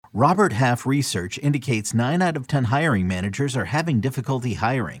Robert Half research indicates 9 out of 10 hiring managers are having difficulty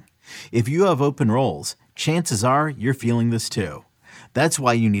hiring. If you have open roles, chances are you're feeling this too. That's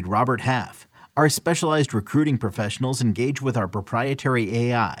why you need Robert Half. Our specialized recruiting professionals engage with our proprietary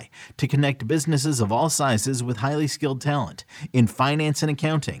AI to connect businesses of all sizes with highly skilled talent in finance and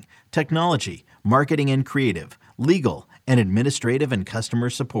accounting, technology, marketing and creative, legal, and administrative and customer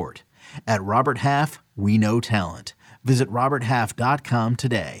support. At Robert Half, we know talent. Visit roberthalf.com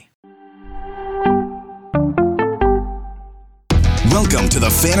today. Welcome to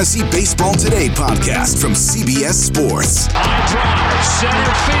the Fantasy Baseball Today podcast from CBS Sports. High drive,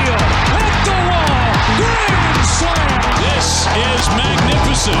 center field, hit the wall, grand slam. This is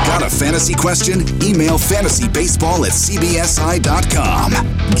magnificent. Got a fantasy question? Email fantasybaseball@cbsi.com.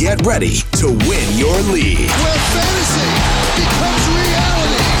 Get ready to win your league. Where fantasy becomes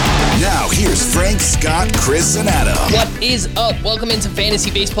reality. Now here's Frank, Scott, Chris, and Adam. What is up? Welcome into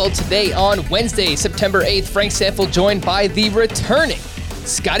Fantasy Baseball Today on Wednesday, September 8th. Frank Staffel joined by the returning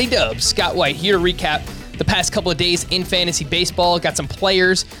Scotty Dubs. Scott White here to recap the past couple of days in fantasy baseball. Got some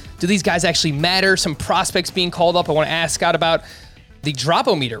players. Do these guys actually matter? Some prospects being called up. I want to ask Scott about the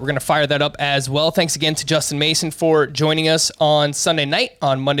Dropometer. We're going to fire that up as well. Thanks again to Justin Mason for joining us on Sunday night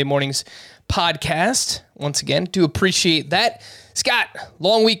on Monday morning's podcast. Once again, do appreciate that. Scott,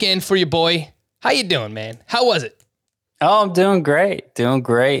 long weekend for you, boy. How you doing, man? How was it? Oh, I'm doing great. Doing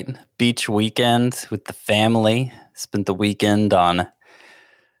great. Beach weekend with the family. Spent the weekend on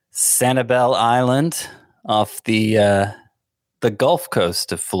Sanibel Island off the Gulf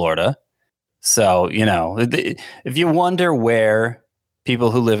Coast of Florida. So, you know, if you wonder where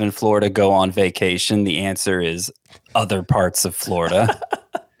people who live in Florida go on vacation, the answer is other parts of Florida.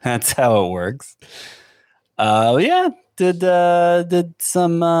 That's how it works. Yeah. Did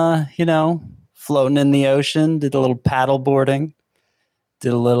some, floating in the ocean, did a little paddle boarding,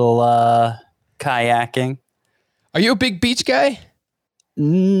 did a little kayaking. Are you a big beach guy?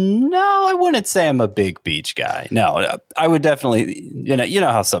 No, I wouldn't say I'm a big beach guy. No, I would definitely, you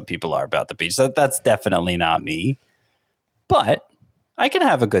know how some people are about the beach. That's definitely not me. But I can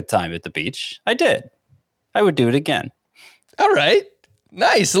have a good time at the beach. I did. I would do it again. All right.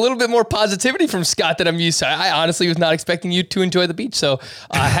 Nice. A little bit more positivity from Scott than I'm used to. I honestly was not expecting you to enjoy the beach. So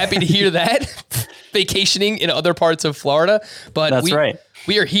happy to hear that. Vacationing in other parts of Florida. But that's right.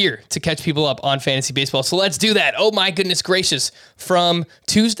 We are here to catch people up on fantasy baseball. So let's do that. Oh, my goodness gracious. From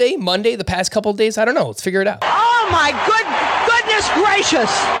Tuesday, Monday, the past couple of days, I don't know. Let's figure it out. Oh, my goodness gracious.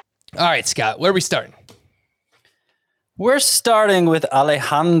 All right, Scott, where are we starting? We're starting with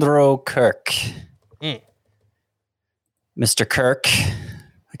Alejandro Kirk. Mr. Kirk.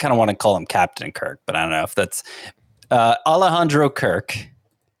 I kind of want to call him Captain Kirk, but I don't know if that's... Alejandro Kirk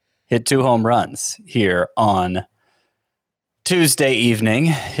hit 2 home runs here on Tuesday evening.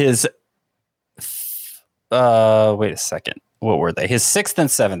 His... wait a second. What were they? His 6th and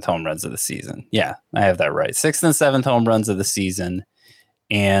 7th home runs of the season. Yeah, I have that right. 6th and 7th home runs of the season.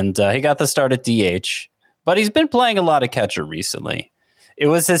 And he got the start at DH, but he's been playing a lot of catcher recently. It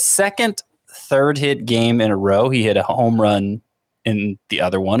was his second third hit game in a row. He hit a home run in the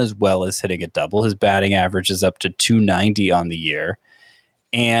other one as well as hitting a double. His batting average is up to 290 on the year.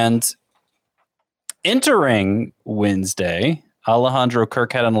 And entering Wednesday, Alejandro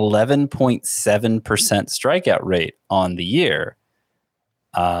Kirk had an 11.7% strikeout rate on the year.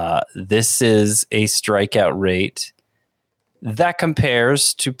 This is a strikeout rate that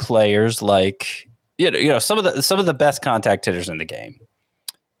compares to players like some of the best contact hitters in the game.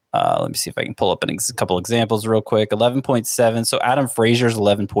 Let me see if I can pull up a couple examples real quick. 11.7. So Adam Frazier's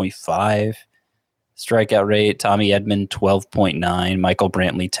 11.5 strikeout rate. Tommy Edman 12.9. Michael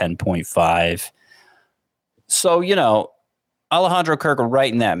Brantley 10.5. So, Alejandro Kirk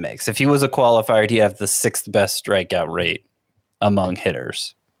right in that mix. If he was a qualifier, he'd have the 6th best strikeout rate among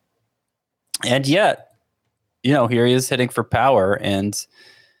hitters. And yet, here he is hitting for power and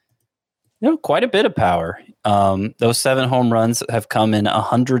quite a bit of power. Those 7 home runs have come in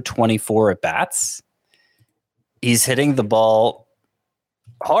 124 at-bats. He's hitting the ball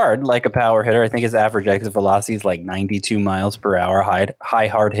hard like a power hitter. I think his average exit velocity is like 92 miles per hour, high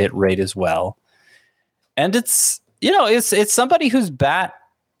hard hit rate as well. And it's somebody whose bat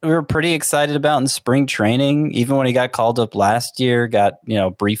we were pretty excited about in spring training, even when he got called up last year, got,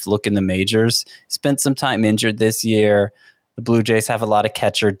 a brief look in the majors, spent some time injured this year. The Blue Jays have a lot of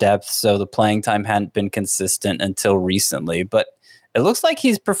catcher depth, so the playing time hadn't been consistent until recently. But it looks like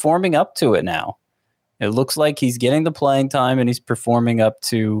he's performing up to it now. It looks like he's getting the playing time and he's performing up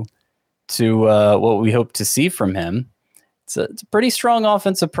to what we hope to see from him. It's a pretty strong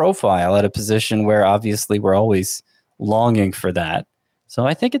offensive profile at a position where obviously we're always longing for that. So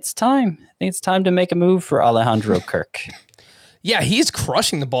I think it's time. I think it's time to make a move for Alejandro Kirk. Yeah, he's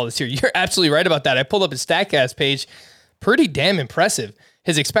crushing the ball this year. You're absolutely right about that. I pulled up his StatCast page. Pretty damn impressive.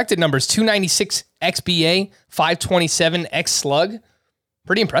 His expected numbers, 296 XBA, 527 X slug.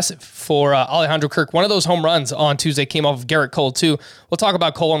 Pretty impressive for Alejandro Kirk. One of those home runs on Tuesday came off of Garrett Cole, too. We'll talk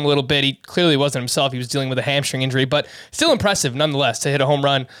about Cole in a little bit. He clearly wasn't himself. He was dealing with a hamstring injury, but still impressive nonetheless to hit a home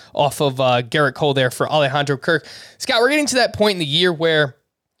run off of Garrett Cole there for Alejandro Kirk. Scott, we're getting to that point in the year where,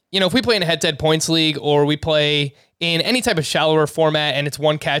 if we play in a head-to-head points league or we play in any type of shallower format and it's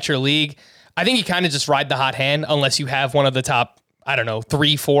one catcher league, I think you kind of just ride the hot hand unless you have one of the top,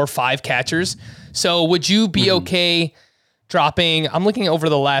 3, 4, 5 catchers. So would you be okay dropping, I'm looking over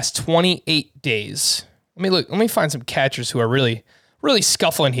the last 28 days. Let me find some catchers who are really, really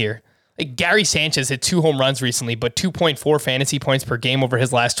scuffling here. Like Gary Sanchez hit 2 home runs recently, but 2.4 fantasy points per game over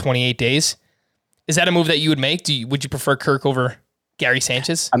his last 28 days. Is that a move that you would make? Would you prefer Kirk over Gary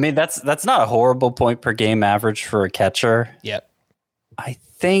Sanchez? I mean, that's not a horrible point per game average for a catcher. Yep. I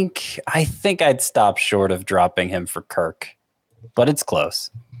think I'd stop short of dropping him for Kirk, but it's close.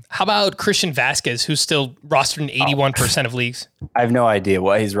 How about Christian Vasquez, who's still rostered in 81% of leagues? I have no idea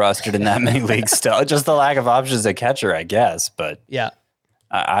why he's rostered in that many leagues still. Just the lack of options at catcher, I guess. But yeah,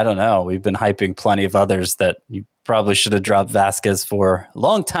 I don't know. We've been hyping plenty of others that you probably should have dropped Vasquez for a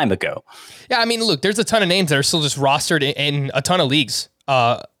long time ago. Yeah, I mean, look, there's a ton of names that are still just rostered in a ton of leagues.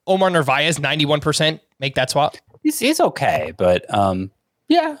 Omar Narvaez, 91%. Make that swap. He's okay, but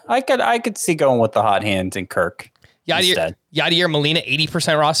yeah, I could see going with the hot hand and Kirk. Yadier Molina, 80%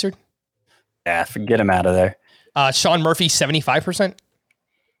 rostered. Yeah, get him out of there. Sean Murphy, 75%.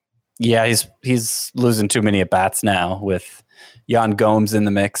 Yeah, he's losing too many at bats now with Jan Gomes in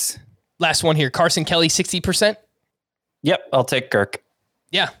the mix. Last one here, Carson Kelly, 60%. Yep, I'll take Kirk.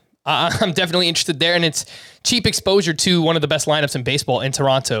 Yeah, I'm definitely interested there, and it's cheap exposure to one of the best lineups in baseball in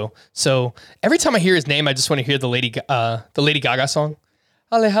Toronto. So every time I hear his name, I just want to hear the Lady Gaga song.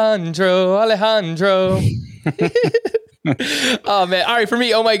 Alejandro. Oh, man. All right, for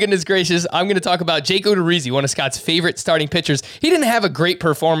me, oh my goodness gracious, I'm going to talk about Jake Odorizzi, one of Scott's favorite starting pitchers. He didn't have a great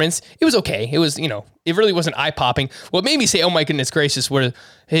performance. It was okay. It was, it really wasn't eye-popping. What made me say, oh my goodness gracious, were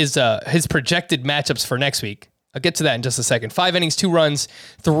his projected matchups for next week. I'll get to that in just a second. 5 innings, 2 runs,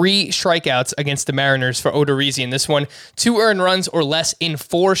 3 strikeouts against the Mariners for Odorizzi in this one. 2 earned runs or less in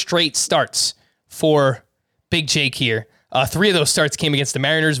 4 straight starts for Big Jake here. 3 of those starts came against the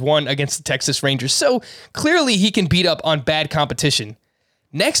Mariners, 1 against the Texas Rangers. So clearly he can beat up on bad competition.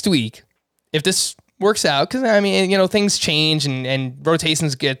 Next week, if this works out, because things change and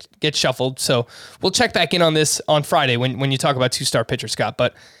rotations get shuffled. So we'll check back in on this on Friday when you talk about 2-star pitcher, Scott.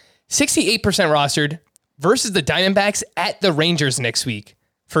 But 68% rostered versus the Diamondbacks at the Rangers next week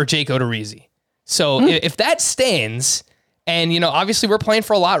for Jake Odorizzi. So if that stands, and obviously we're playing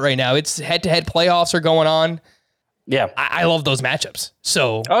for a lot right now. It's head-to-head playoffs are going on. Yeah, I love those matchups.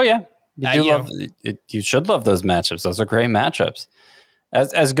 So, oh yeah, you should love those matchups. Those are great matchups.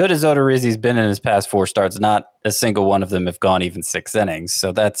 As good as Odorizzi's been in his past 4 starts, not a single one of them have gone even 6 innings.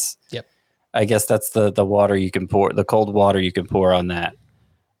 So that's, I guess that's the water you can pour, the cold water you can pour on that.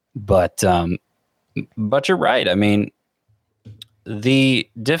 But you're right. I mean, the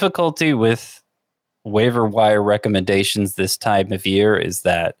difficulty with waiver wire recommendations this time of year is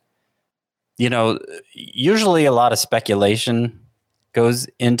that, usually a lot of speculation goes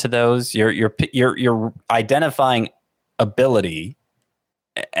into those. You're identifying ability,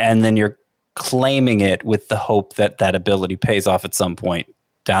 and then you're claiming it with the hope that that ability pays off at some point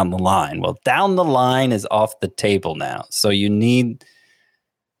down the line. Well, down the line is off the table now. So you need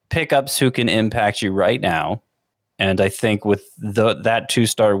pickups who can impact you right now. And I think with that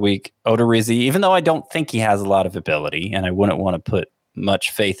 2-star week, Odorizzi, even though I don't think he has a lot of ability, and I wouldn't want to put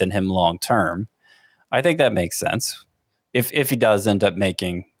much faith in him long term, I think that makes sense. If he does end up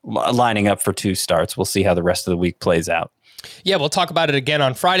lining up for 2 starts, we'll see how the rest of the week plays out. Yeah, we'll talk about it again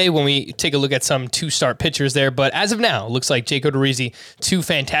on Friday when we take a look at some 2-star pitchers there. But as of now, it looks like Jake Odorizzi, 2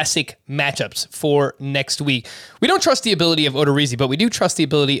 fantastic matchups for next week. We don't trust the ability of Odorizzi, but we do trust the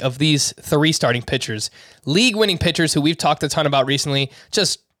ability of these 3 starting pitchers. League-winning pitchers who we've talked a ton about recently.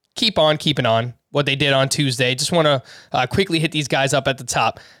 Just keep on keeping on what they did on Tuesday. Just want to quickly hit these guys up at the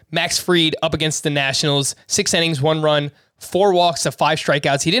top. Max Fried up against the Nationals, 6 innings, 1 run, 4 walks to 5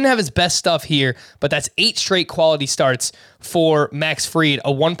 strikeouts. He didn't have his best stuff here, but that's 8 straight quality starts for Max Fried,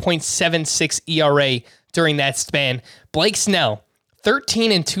 a 1.76 ERA during that span. Blake Snell,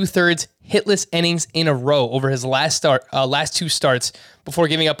 13 2/3 hitless innings in a row over his last 2 starts before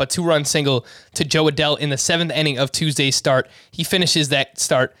giving up a 2-run single to Joe Adell in the 7th inning of Tuesday's start. He finishes that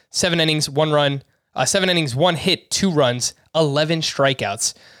start 7 innings, 1 run, 7 innings, 1 hit, 2 runs, 11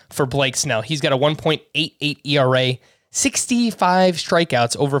 strikeouts for Blake Snell. He's got a 1.88 ERA, 65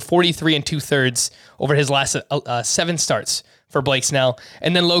 strikeouts over 43 2/3 over his last 7 starts for Blake Snell.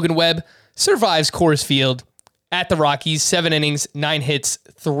 And then Logan Webb survives Coors Field at the Rockies, 7 innings, 9 hits,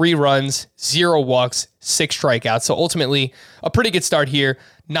 3 runs, 0 walks, 6 strikeouts. So ultimately, a pretty good start here.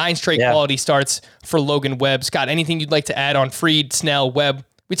 9 straight quality starts for Logan Webb. Scott, anything you'd like to add on Fried, Snell, Webb?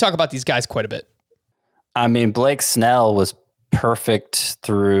 We talk about these guys quite a bit. I mean, Blake Snell was perfect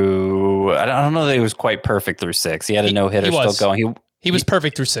through, I don't know that he was quite perfect through 6. He had a no-hitter still going. He was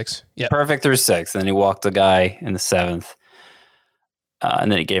perfect through 6. Yeah, perfect through 6. And then he walked a guy in the 7th.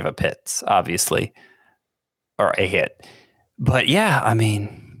 And then he gave up hits, obviously. Or a hit. But yeah, I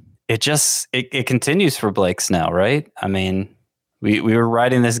mean, it continues for Blake Snell, right? I mean, we were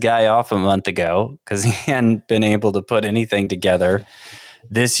writing this guy off a month ago because he hadn't been able to put anything together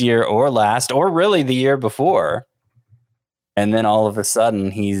this year or last, or really the year before. And then all of a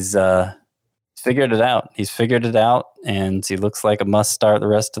sudden he's figured it out. He's figured it out, and he looks like a must start the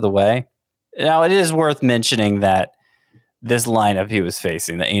rest of the way. Now, it is worth mentioning that this lineup he was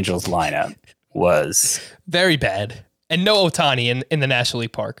facing, the Angels lineup, was very bad, and no Ohtani in the National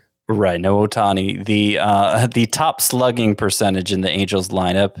League Park. Right, no Ohtani. The top slugging percentage in the Angels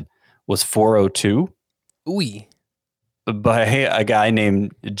lineup was .402. Ooh, by a guy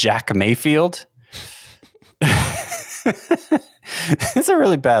named Jack Mayfield. It's a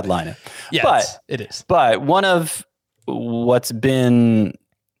really bad lineup. Yeah, but it is. But one of what's been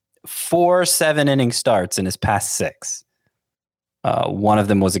 4 7-inning starts in his past 6. One of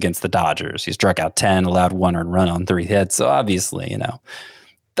them was against the Dodgers. He struck out 10, allowed 1 earned run on 3 hits. So obviously,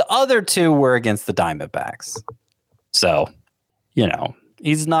 the other 2 were against the Diamondbacks. So,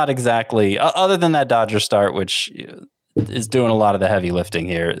 he's not exactly, other than that Dodger start, which is doing a lot of the heavy lifting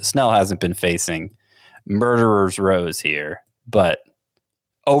here. Snell hasn't been facing murderer's rows here, but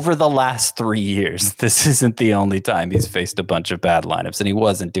over the last 3 years, this isn't the only time he's faced a bunch of bad lineups, and he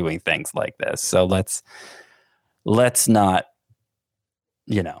wasn't doing things like this. So let's not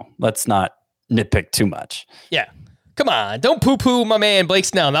nitpick too much. Yeah. Come on. Don't poo-poo my man, Blake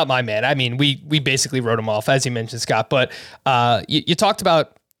Snell. Not my man. I mean, we basically wrote him off, as you mentioned, Scott. But you talked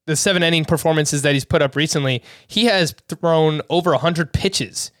about the 7-inning performances that he's put up recently. He has thrown over 100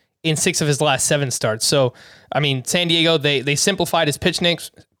 pitches in 6 of his last 7 starts. So, I mean, San Diego, they simplified his pitch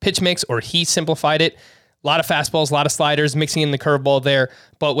mix, or he simplified it. A lot of fastballs, a lot of sliders, mixing in the curveball there.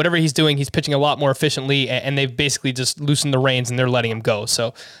 But whatever he's doing, he's pitching a lot more efficiently, and they've basically just loosened the reins and they're letting him go.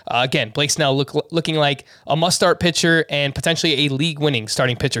 So, again, Blake Snell looking like a must-start pitcher and potentially a league-winning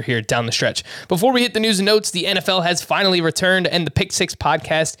starting pitcher here down the stretch. Before we hit the news and notes, the NFL has finally returned, and the Pick 6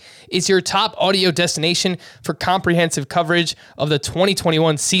 podcast is your top audio destination for comprehensive coverage of the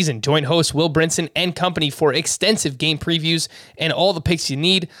 2021 season. Join host Will Brinson and company for extensive game previews and all the picks you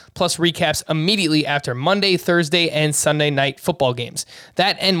need, plus recaps immediately after Monday, Thursday, and Sunday night football games.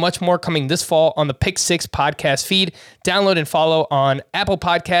 That and much more coming this fall on the Pick 6 podcast feed. Download and follow on Apple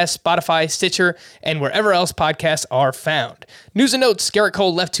Podcasts, Spotify, Stitcher, and wherever else podcasts are found. News and notes: Garrett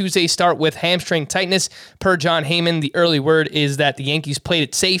Cole left Tuesday's start with hamstring tightness. Per John Heyman, the early word is that the Yankees played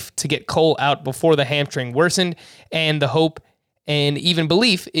it safe to get Cole out before the hamstring worsened, and the hope and even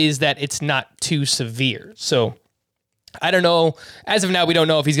belief is that it's not too severe. So, I don't know. As of now, we don't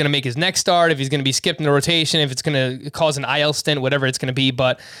know if he's going to make his next start, if he's going to be skipped in the rotation, if it's going to cause an IL stint, whatever it's going to be.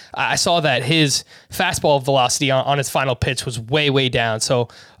 But I saw that his fastball velocity on his final pitch was way, way down. So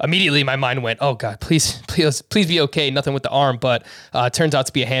immediately my mind went, oh God, please be okay. Nothing with the arm. But turns out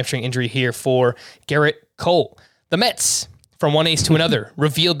to be a hamstring injury here for Garrett Cole. The Mets, from one ace to another,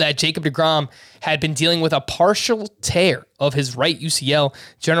 revealed that Jacob deGrom had been dealing with a partial tear of his right UCL.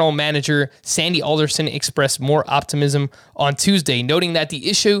 General manager Sandy Alderson expressed more optimism on Tuesday, noting that the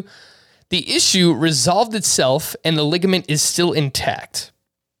issue resolved itself and the ligament is still intact.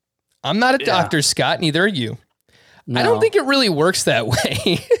 I'm not a doctor, Scott, neither are you. No. I don't think it really works that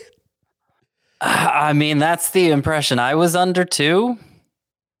way. I mean, that's the impression I was under too.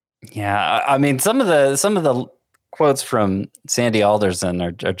 Yeah, I mean, some of the quotes from Sandy Alderson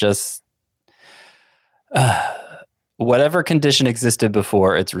are just whatever condition existed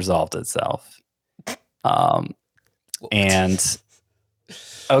before, it's resolved itself. And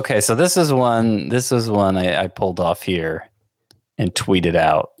okay, so this is one I pulled off here and tweeted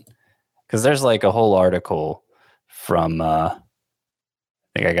out, because there's like a whole article from I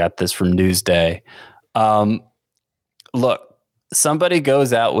think I got this from Newsday. Look, somebody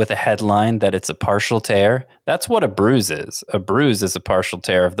goes out with a headline that it's a partial tear. That's what a bruise is. A bruise is a partial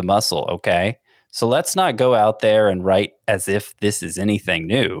tear of the muscle, okay? So let's not go out there and write as if this is anything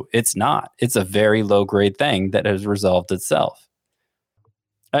new. It's not. It's a very low grade thing that has resolved itself.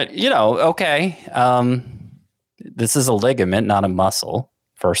 Okay. This is a ligament, not a muscle,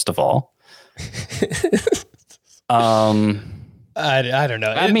 first of all. I don't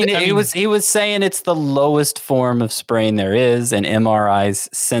know. He was saying it's the lowest form of sprain there is, and MRIs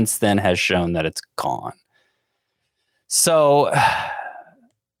since then has shown that it's gone. So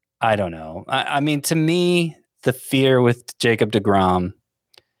I don't know. I mean, to me, the fear with Jacob deGrom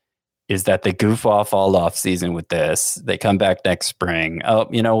is that they goof off all off season with this. They come back next spring. Oh,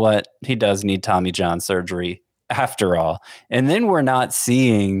 you know what? He does need Tommy John surgery after all. And then we're not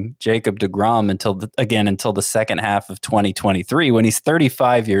seeing Jacob deGrom until the second half of 2023, when he's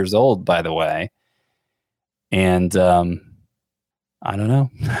 35 years old, by the way. And I don't know.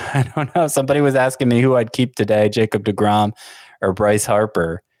 I don't know. Somebody was asking me who I'd keep today, Jacob deGrom or Bryce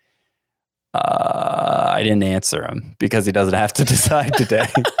Harper. I didn't answer him because he doesn't have to decide today.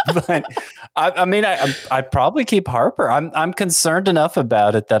 But I'd probably keep Harper. I'm concerned enough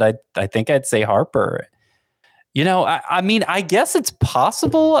about it that I think I'd say Harper. I guess it's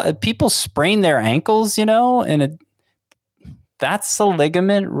possible people sprain their ankles, and that's a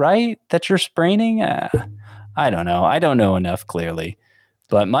ligament, right? That you're spraining. I don't know. I don't know enough clearly,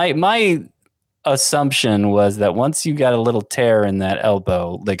 but my assumption was that once you got a little tear in that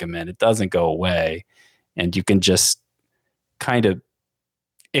elbow ligament, it doesn't go away, and you can just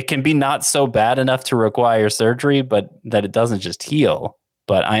it can be not so bad enough to require surgery, but that it doesn't just heal.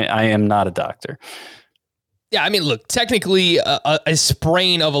 But I am not a doctor. Yeah, I mean, look, technically a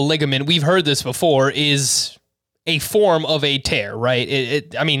sprain of a ligament, we've heard this before, is a form of a tear, right?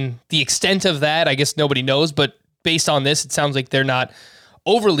 The extent of that, I guess nobody knows, but based on this, it sounds like they're not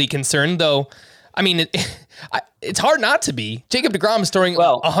overly concerned, though. I mean, it's hard not to be. Jacob deGrom is throwing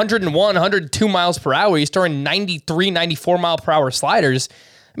 101, 102 miles per hour. He's throwing 93, 94 mile per hour sliders.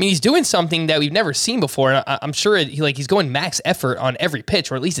 I mean, he's doing something that we've never seen before, and I'm sure he's going max effort on every pitch,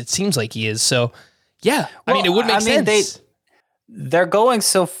 or at least it seems like he is. So, yeah, it would make sense. They're going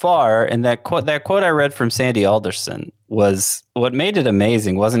so far, and that quote I read from Sandy Alderson was what made it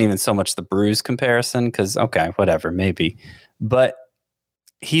amazing. Wasn't even so much the bruise comparison, because okay, whatever, maybe, but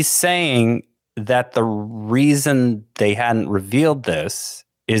he's saying that the reason they hadn't revealed this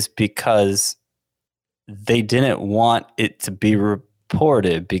is because they didn't want it to be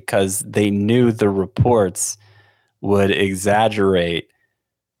reported, because they knew the reports would exaggerate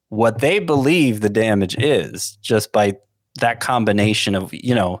what they believe the damage is just by that combination of,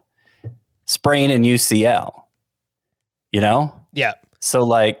 sprain and UCL, Yeah.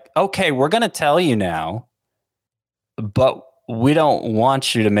 So okay, we're going to tell you now, but we don't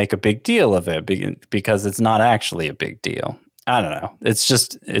want you to make a big deal of it because it's not actually a big deal. I don't know.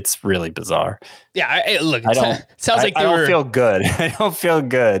 It's really bizarre. Yeah, it sounds like I don't feel good. I don't feel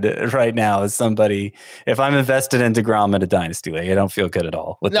good right now as somebody. If I'm invested in deGrom in a dynasty league, I don't feel good at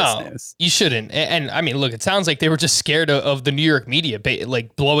all with this news. You shouldn't. And I mean, look, it sounds like they were just scared of the New York media,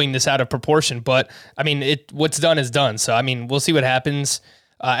 blowing this out of proportion. But I mean, what's done is done. So I mean, we'll see what happens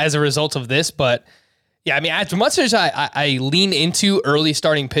as a result of this. But yeah, I mean, as much as I lean into early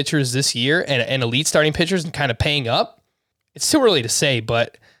starting pitchers this year and elite starting pitchers and kind of paying up, it's too early to say,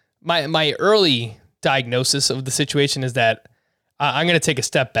 but my early diagnosis of the situation is that I'm going to take a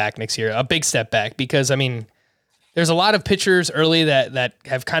step back next year, a big step back, because, I mean, there's a lot of pitchers early that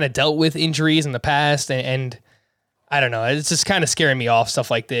have kind of dealt with injuries in the past, and I don't know, it's just kind of scaring me off, stuff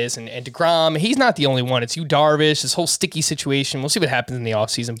like this. And deGrom, he's not the only one. It's you, Darvish, this whole sticky situation. We'll see what happens in the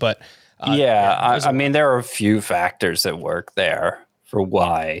offseason, but... I mean, there are a few factors at work there for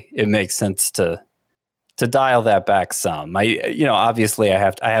why it makes sense to dial that back some. Obviously I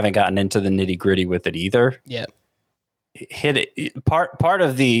haven't gotten into the nitty gritty with it either. Yeah. Part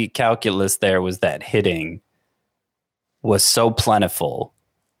of the calculus there was that hitting was so plentiful.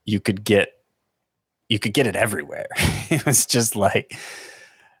 You could get it everywhere. It was just like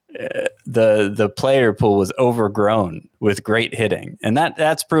the player pool was overgrown with great hitting, and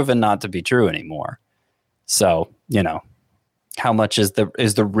that's proven not to be true anymore. So, how much is the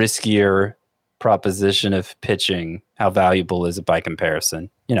riskier proposition of pitching, how valuable is it by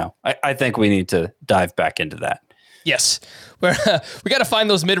comparison? I think we need to dive back into that. Yes. We got to find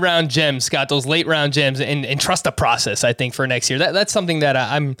those mid-round gems, Scott, those late-round gems, and trust the process, I think, for next year. That's something that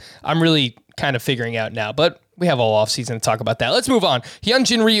I'm really kind of figuring out now, but we have all offseason to talk about that. Let's move on.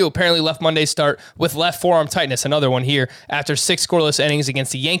 Hyunjin Ryu apparently left Monday's start with left forearm tightness, another one here, after 6 scoreless innings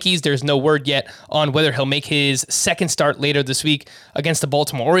against the Yankees. There's no word yet on whether he'll make his second start later this week against the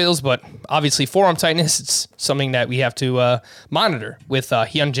Baltimore Orioles, but obviously forearm tightness, it's something that we have to monitor with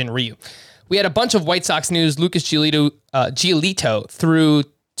Hyunjin Ryu. We had a bunch of White Sox news. Lucas Giolito threw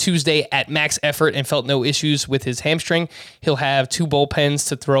Tuesday at max effort and felt no issues with his hamstring. He'll have 2 bullpens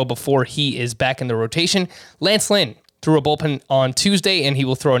to throw before he is back in the rotation. Lance Lynn threw a bullpen on Tuesday, and he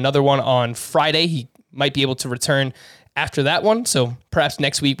will throw another one on Friday. He might be able to return after that one, so perhaps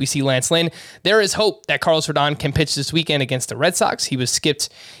next week we see Lance Lynn. There is hope that Carlos Rodon can pitch this weekend against the Red Sox. He was skipped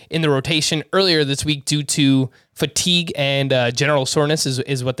in the rotation earlier this week due to fatigue and general soreness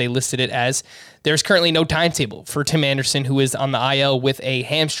is what they listed it as. There's currently no timetable for Tim Anderson, who is on the IL with a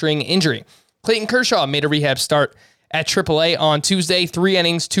hamstring injury. Clayton Kershaw made a rehab start at AAA on Tuesday. 3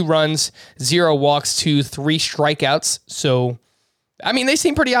 innings, 2 runs, 0 walks to 3 strikeouts. So, I mean, they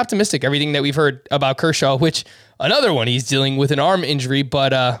seem pretty optimistic, everything that we've heard about Kershaw, which another one, he's dealing with an arm injury,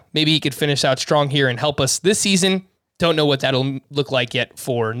 but maybe he could finish out strong here and help us this season. Don't know what that'll look like yet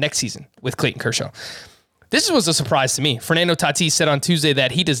for next season with Clayton Kershaw. This was a surprise to me. Fernando Tatis said on Tuesday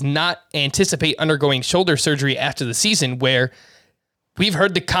that he does not anticipate undergoing shoulder surgery after the season, where we've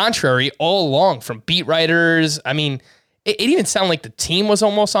heard the contrary all along from beat writers. I mean, it even sounded like the team was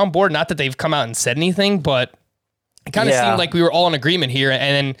almost on board. Not that they've come out and said anything, but it kind of seemed like we were all in agreement here. And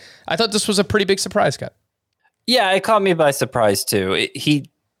then I thought this was a pretty big surprise, Scott. Yeah, it caught me by surprise too.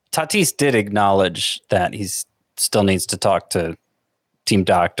 Tatis did acknowledge that he still needs to talk to team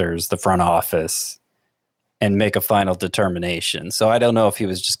doctors, the front office, and make a final determination. So I don't know if he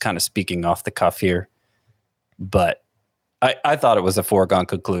was just kind of speaking off the cuff here, but I thought it was a foregone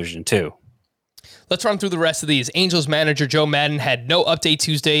conclusion too. Let's run through the rest of these. Angels manager Joe Maddon had no update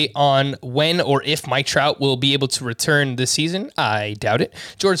Tuesday on when or if Mike Trout will be able to return this season. I doubt it.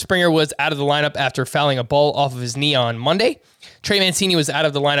 George Springer was out of the lineup after fouling a ball off of his knee on Monday. Trey Mancini was out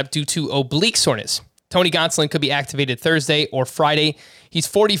of the lineup due to oblique soreness. Tony Gonsolin could be activated Thursday or Friday. He's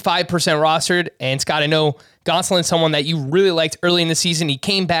 45% rostered. And Scott, I know Gonsolin's someone that you really liked early in the season. He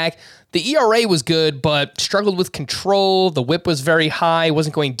came back. The ERA was good, but struggled with control. The whip was very high,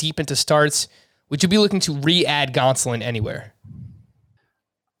 wasn't going deep into starts. Would you be looking to re-add Gonsolin anywhere?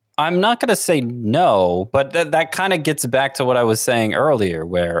 I'm not going to say no, but that kind of gets back to what I was saying earlier,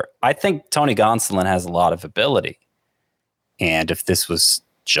 where I think Tony Gonsolin has a lot of ability. And if this was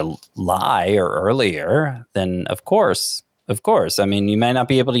July or earlier, then of course. I mean, you may not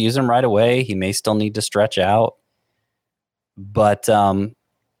be able to use him right away. He may still need to stretch out. But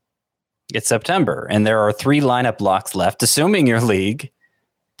it's September, and there are 3 lineup blocks left, assuming your league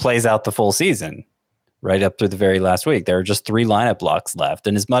plays out the full season, right up through the very last week. There are just 3 lineup blocks left.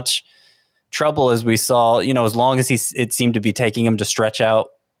 And as much trouble as we saw, as long as it seemed to be taking him to stretch out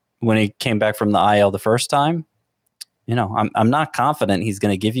when he came back from the IL the first time, I'm not confident he's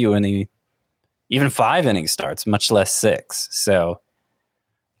going to give you any, even 5 inning starts, much less 6. So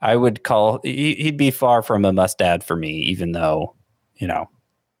I would call, he'd be far from a must add for me, even though,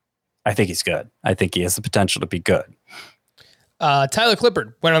 I think he's good. I think he has the potential to be good. Tyler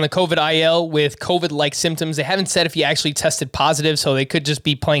Clippard went on the COVID IL with COVID-like symptoms. They haven't said if he actually tested positive, so they could just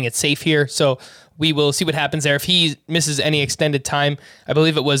be playing it safe here. So we will see what happens there. If he misses any extended time, I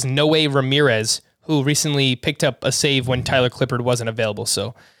believe it was Noe Ramirez who recently picked up a save when Tyler Clippard wasn't available.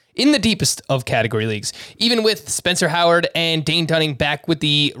 So in the deepest of category leagues, even with Spencer Howard and Dane Dunning back with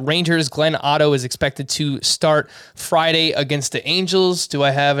the Rangers, Glenn Otto is expected to start Friday against the Angels. Do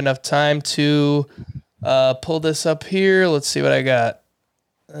I have enough time to pull this up here? Let's see what I got.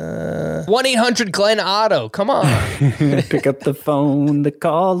 1-800-GLEN-OTTO. Come on. Pick up the phone. The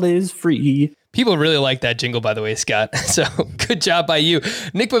call is free. People really like that jingle, by the way, Scott. So good job by you.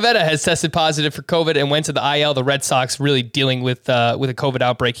 Nick Pivetta has tested positive for COVID and went to the IL. The Red Sox really dealing with a COVID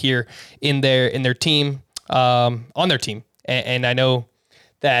outbreak here in their team, on their team. And I know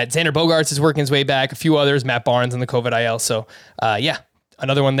that Xander Bogaerts is working his way back. A few others, Matt Barnes on the COVID IL. So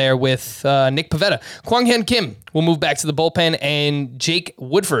another one there with Nick Pivetta. Kwang Hyun Kim will move back to the bullpen, and Jake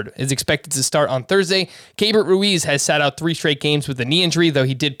Woodford is expected to start on Thursday. Keibert Ruiz has sat out 3 straight games with a knee injury, though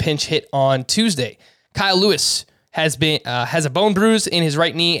he did pinch hit on Tuesday. Kyle Lewis has a bone bruise in his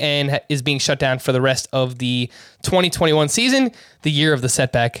right knee and is being shut down for the rest of the 2021 season. The year of the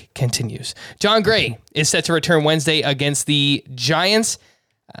setback continues. John Gray is set to return Wednesday against the Giants.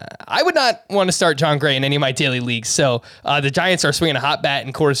 I would not want to start John Gray in any of my daily leagues. So the Giants are swinging a hot bat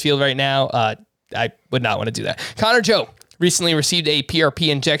in Coors Field right now. I would not want to do that. Connor Joe recently received a PRP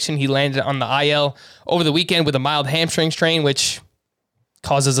injection. He landed on the IL over the weekend with a mild hamstring strain, which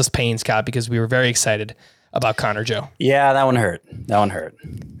causes us pain, Scott, because we were very excited about Connor Joe. Yeah, that one hurt.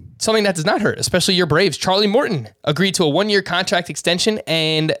 Something that does not hurt, especially your Braves. Charlie Morton agreed to a 1-year contract extension,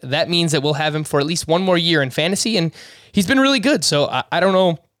 and that means that we'll have him for at least 1 more year in fantasy, and he's been really good. So I don't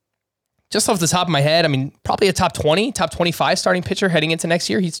know just off the top of my head, I mean, probably a top 20, top 25 starting pitcher heading into next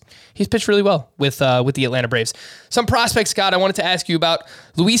year. He's pitched really well with the Atlanta Braves. Some prospects, Scott, I wanted to ask you about.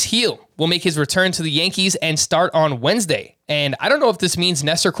 Luis Gil will make his return to the Yankees and start on Wednesday. And I don't know if this means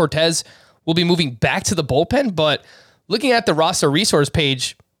Nestor Cortes will be moving back to the bullpen, but looking at the roster resource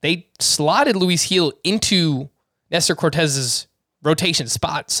page, they slotted Luis Gil into Nestor Cortez's rotation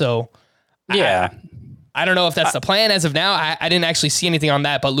spot. So yeah. I don't know if that's the plan as of now. I didn't actually see anything on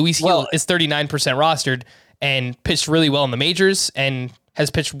that, but Luis Gil is 39% rostered and pitched really well in the majors and has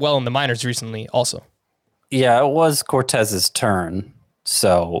pitched well in the minors recently also. Yeah, it was Cortez's turn,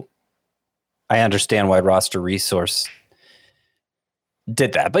 so I understand why Roster Resource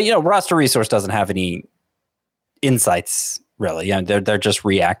did that. But, Roster Resource doesn't have any insights, really. They're just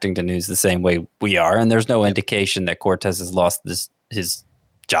reacting to news the same way we are, and there's no indication that Cortes has lost his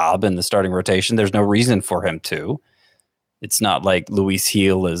job in the starting rotation. There's no reason for him to. It's not like Luis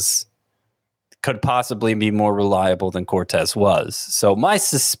Gil could possibly be more reliable than Cortes was. So my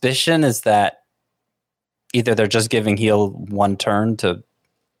suspicion is that either they're just giving Gil one turn to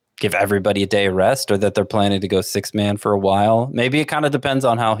give everybody a day of rest, or that they're planning to go 6-man for a while. Maybe it kind of depends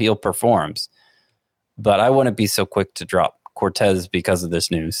on how Gil performs. But I wouldn't be so quick to drop Cortes because of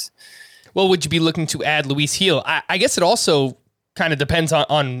this news. Well, would you be looking to add Luis Gil? I guess it also kind of depends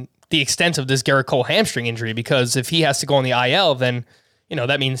on the extent of this Garrett Cole hamstring injury, because if he has to go on the IL, then,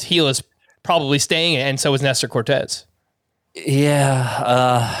 that means Gil is probably staying, and so is Nestor Cortes.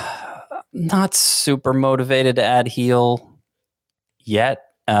 Yeah, not super motivated to add Gil yet.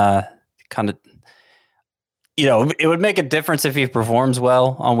 Kind of, it would make a difference if he performs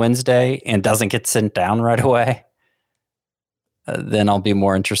well on Wednesday and doesn't get sent down right away. Then I'll be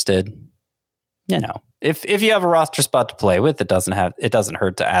more interested. If you have a roster spot to play with, it doesn't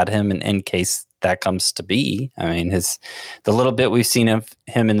hurt to add him in case that comes to be. I mean, the little bit we've seen of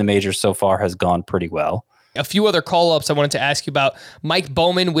him in the majors so far has gone pretty well. A few other call-ups I wanted to ask you about. Mike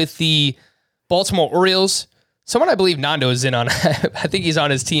Bowman with the Baltimore Orioles. Someone I believe Nando is in on. I think he's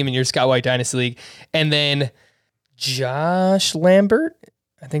on his team in your Scott White Dynasty League. And then Josh Lambert.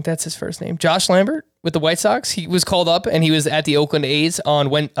 I think that's his first name. Josh Lambert with the White Sox. He was called up and he was at the Oakland A's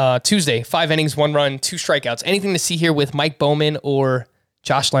on Tuesday. 5 innings, 1 run, 2 strikeouts. Anything to see here with Mike Bowman or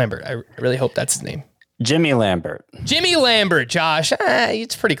Josh Lambert? I really hope that's his name. Jimmy Lambert. Jimmy Lambert, Josh.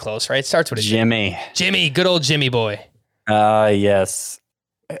 It's pretty close, right? Starts with a Jimmy. Jimmy, good old Jimmy boy. Yes.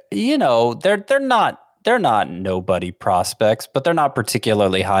 They're not nobody prospects, but they're not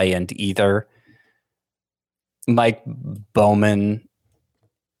particularly high end either. Mike Bowman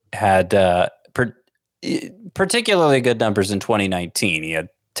had particularly good numbers in 2019. He had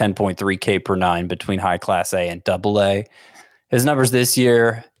 10.3 K per 9 between high class A and double A. His numbers this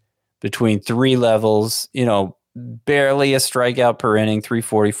year between 3 levels, barely a strikeout per inning,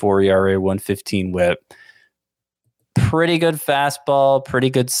 3.44 ERA, 1.15 whip. Pretty good fastball, pretty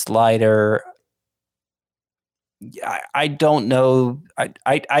good slider. I don't know.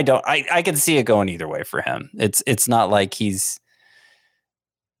 I can see it going either way for him. It's not like he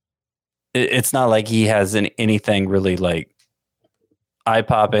has anything really like eye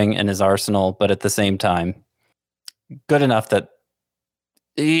popping in his arsenal, but at the same time, good enough that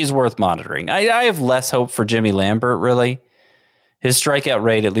he's worth monitoring. I have less hope for Jimmy Lambert, really. His strikeout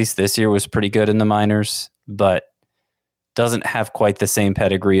rate, at least this year, was pretty good in the minors, but doesn't have quite the same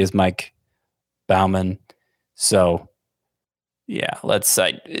pedigree as Mike Bowman. So, yeah, let's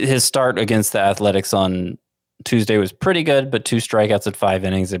say his start against the Athletics on Tuesday was pretty good, but 2 strikeouts at 5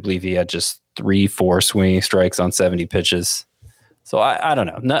 innings. I believe he had just 3-4 swinging strikes on 70 pitches. So I don't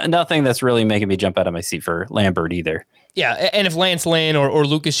know. Nothing that's really making me jump out of my seat for Lambert either. Yeah, and if Lance Lynn or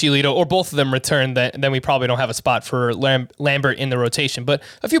Lucas Giolito or both of them return, then we probably don't have a spot for Lambert in the rotation. But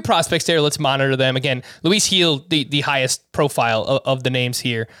a few prospects there, let's monitor them. Again, Luis Gil, the highest profile of the names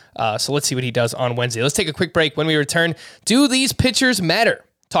here. So let's see what he does on Wednesday. Let's take a quick break. When we return, do these pitchers matter?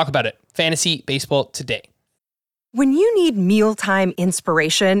 Talk about it. Fantasy Baseball Today. When you need mealtime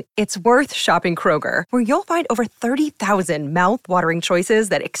inspiration, it's worth shopping Kroger, where you'll find over 30,000 mouth-watering choices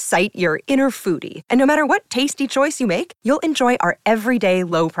that excite your inner foodie. And no matter what tasty choice you make, you'll enjoy our everyday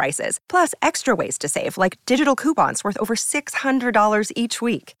low prices, plus extra ways to save, like digital coupons worth over $600 each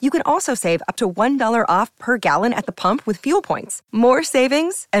week. You can also save up to $1 off per gallon at the pump with fuel points. More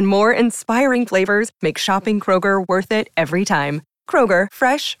savings and more inspiring flavors make shopping Kroger worth it every time. Kroger,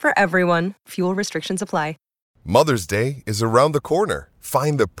 fresh for everyone. Fuel restrictions apply. Mother's Day is around the corner.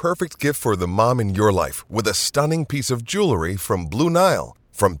 Find the perfect gift for the mom in your life with a stunning piece of jewelry from Blue Nile.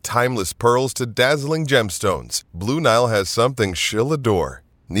 From timeless pearls to dazzling gemstones, Blue Nile has something she'll adore.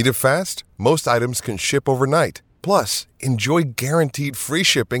 Need it fast? Most items can ship overnight. Plus, enjoy guaranteed free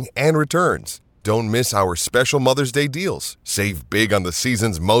shipping and returns. Don't miss our special Mother's Day deals. Save big on the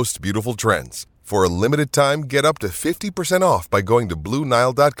season's most beautiful trends. For a limited time, get up to 50% off by going to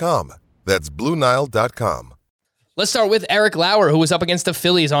BlueNile.com. That's BlueNile.com. Let's start with Eric Lauer, who was up against the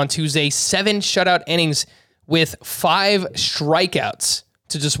Phillies on Tuesday. 7 shutout innings with 5 strikeouts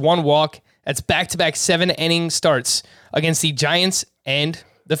to just 1 walk. That's back-to-back 7-inning starts against the Giants and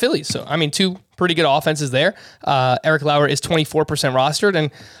the Phillies. So, 2 pretty good offenses there. Eric Lauer is 24% rostered, and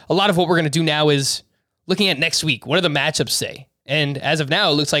a lot of what we're going to do now is looking at next week. What do the matchups say? And as of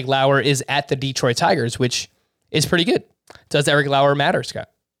now, it looks like Lauer is at the Detroit Tigers, which is pretty good. Does Eric Lauer matter, Scott?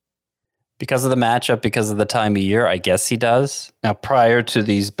 Because of the matchup, because of the time of year, I guess he does. Now, prior to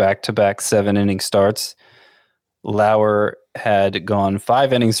these back-to-back 7-inning starts, Lauer had gone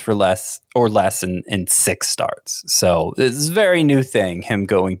 5 innings for less in 6 starts. So this is a very new thing, him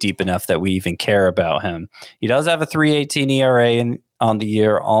going deep enough that we even care about him. He does have a 3.18 ERA on the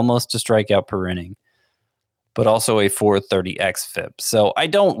year, almost a strikeout per inning, but also a 4.30 xFIP. So I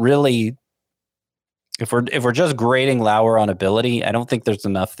don't really, if we're just grading Lauer on ability, I don't think there's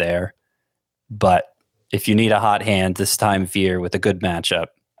enough there. But if you need a hot hand this time of year with a good matchup,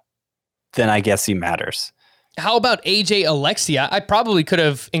 then I guess he matters. How about AJ Alexy? I probably could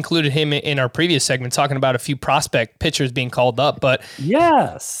have included him in our previous segment talking about a few prospect pitchers being called up, but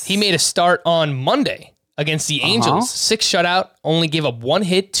yes, he made a start on Monday against the Angels. 6 shutout, only gave up 1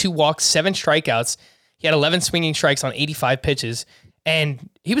 hit, 2 walks, 7 strikeouts. He had 11 swinging strikes on 85 pitches, and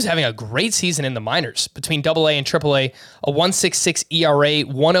he was having a great season in the minors between AA and AAA, a 1.66 ERA,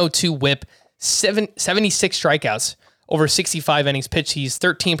 102 whip, 76 strikeouts over 65 innings pitched. He's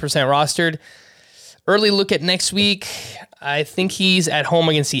 13% rostered. Early look at next week, I think he's at home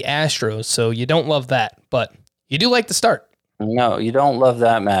against the Astros, so you don't love that, but you do like the start. No, you don't love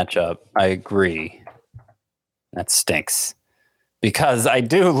that matchup. I agree. That stinks. Because I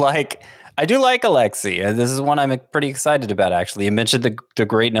do like Alexy. This is one I'm pretty excited about, actually. You mentioned the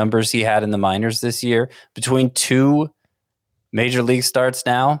great numbers he had in the minors this year. Between 2 major league starts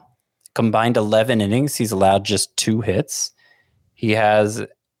now, combined 11 innings, he's allowed just 2 hits. He has,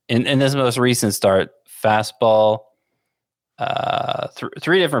 in this most recent start, fastball,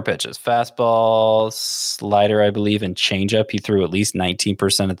 3 different pitches. Fastball, slider, I believe, and changeup. He threw at least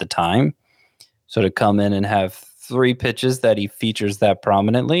 19% at the time. So to come in and have 3 pitches that he features that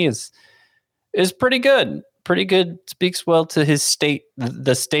prominently is pretty good. Pretty good. Speaks well to his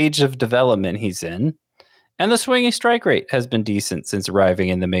the stage of development he's in. And the swinging strike rate has been decent since arriving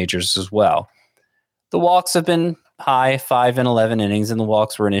in the majors as well. The walks have been high, 5 and 11 innings, and the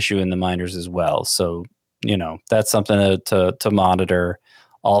walks were an issue in the minors as well. So, that's something to monitor.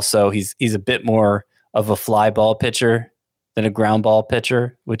 Also, he's a bit more of a fly ball pitcher than a ground ball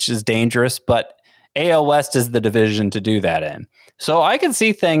pitcher, which is dangerous, but AL West is the division to do that in. So I can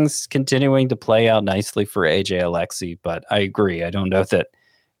see things continuing to play out nicely for AJ Alexy, but I agree. I don't know that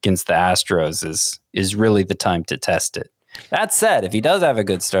against the Astros is really the time to test it. That said, if he does have a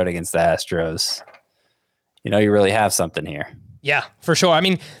good start against the Astros, you really have something here. Yeah, for sure.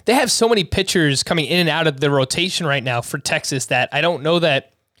 They have so many pitchers coming in and out of the rotation right now for Texas that I don't know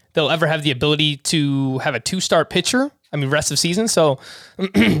that they'll ever have the ability to have a 2-start pitcher, rest of season. So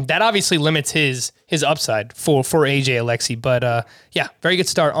that obviously limits his upside for AJ Alexy. But yeah, very good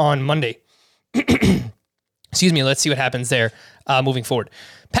start on Monday. Excuse me. Let's see what happens there moving forward.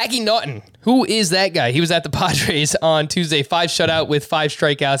 Packy Naughton, who is that guy? He was at the Padres on Tuesday, 5 shutout with 5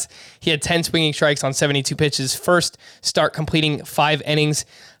 strikeouts. He had 10 swinging strikes on 72 pitches. First start completing 5 innings.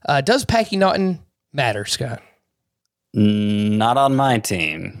 Does Packy Naughton matter, Scott? Not on my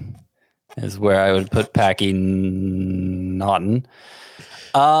team is where I would put Packy Naughton.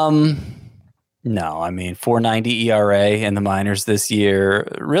 No, 4.90 ERA in the minors this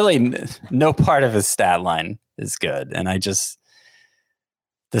year. Really, no part of his stat line is good. And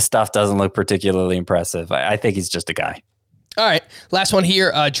this stuff doesn't look particularly impressive. I think he's just a guy. All right. Last one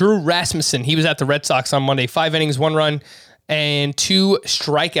here. Drew Rasmussen. He was at the Red Sox on Monday. 5 innings, 1 run, and 2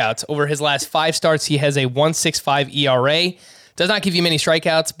 strikeouts. Over his last 5 starts, he has a 1.65 ERA. Does not give you many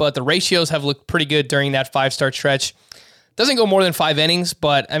strikeouts, but the ratios have looked pretty good during that 5-start stretch. Doesn't go more than 5 innings,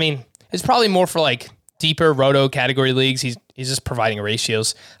 but it's probably more for deeper roto category leagues. He's just providing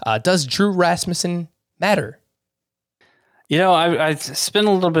ratios. Does Drew Rasmussen matter? I spent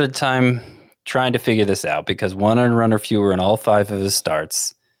a little bit of time trying to figure this out because 1 earned run or fewer in all 5 of his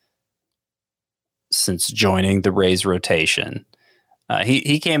starts since joining the Rays rotation.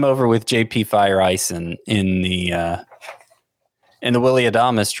 He came over with JP Fire Ison in the Willy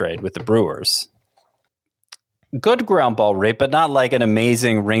Adames trade with the Brewers. good ground ball rate, but not like an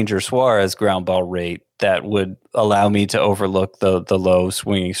amazing Ranger Suarez ground ball rate that would allow me to overlook the low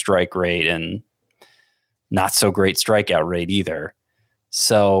swinging strike rate and not so great strikeout rate either.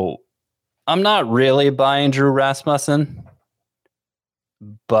 So I'm not really buying Drew Rasmussen,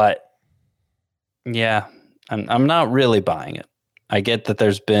 but yeah, I'm not really buying it. I get that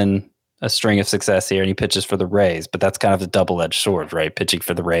there's been a string of success here and he pitches for the Rays, but that's kind of a double-edged sword, right? Pitching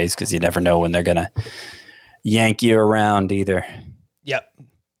for the Rays because you never know when they're going to yank you around either. Yep,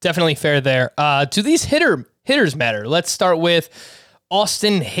 definitely fair there. Do these hitters matter? Let's start with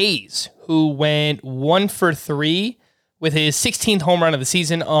Austin Hayes, who went 1 for 3 with his 16th home run of the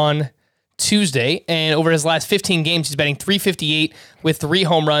season on Tuesday. And over his last 15 games, he's batting .358 with 3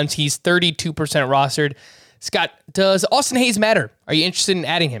 home runs. He's 32% rostered. Scott, does Austin Hayes matter? Are you interested in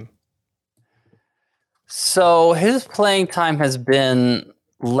adding him? So his playing time has been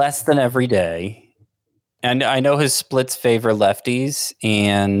less than every day. And I know his splits favor lefties.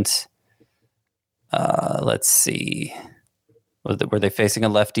 And let's see. Were they facing a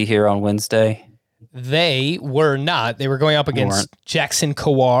lefty here on Wednesday? They were not. They were going up against Jackson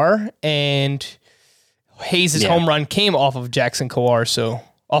Kowar, and Hayes' home run came off of Jackson Kowar. So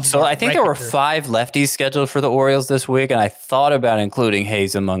I think there were 5 lefties scheduled for the Orioles this week, and I thought about including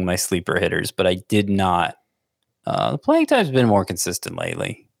Hayes among my sleeper hitters, but I did not. The playing time's been more consistent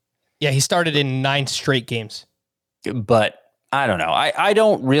lately. Yeah, he started in 9 straight games. But I don't know. I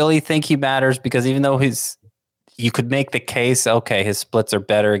don't really think he matters because even though you could make the case, okay, his splits are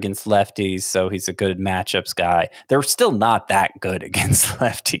better against lefties, so he's a good matchups guy. They're still not that good against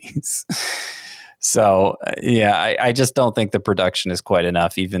lefties. So, yeah, I just don't think the production is quite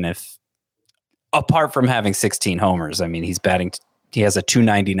enough, even if, apart from having 16 homers, I mean, he has a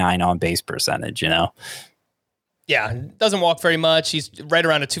 .299 on base percentage, you know? Yeah, doesn't walk very much. He's right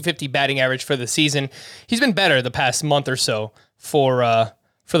around a .250 batting average for the season. He's been better the past month or so for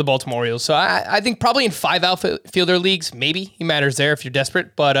the Baltimore Orioles. So I think probably in 5 outfielder leagues, maybe he matters there if you're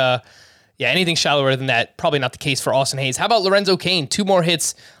desperate. But yeah, anything shallower than that, probably not the case for Austin Hayes. How about Lorenzo Cain? 2 more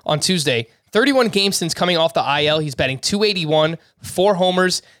hits on Tuesday. 31 games since coming off the IL. He's batting .281, 4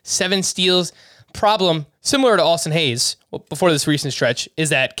 homers, 7 steals. Problem, similar to Austin Hayes before this recent stretch, is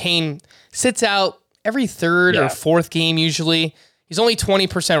that Cain sits out every 3rd or 4th game usually. He's only 20%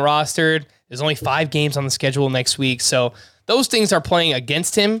 rostered. There's only 5 games on the schedule next week. So those things are playing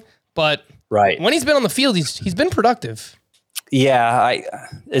against him, but when he's been on the field, he's been productive. Yeah,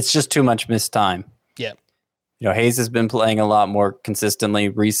 it's just too much missed time. Yeah. You know, Hayes has been playing a lot more consistently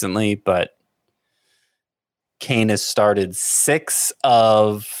recently, but Cain has started 6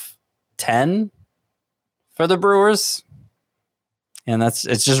 of 10 for the Brewers. And it's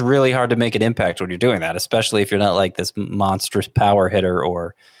just really hard to make an impact when you're doing that, especially if you're not like this monstrous power hitter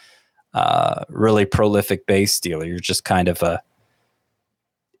or really prolific base stealer. You're just kind of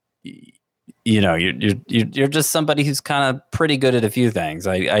you're just somebody who's kind of pretty good at a few things.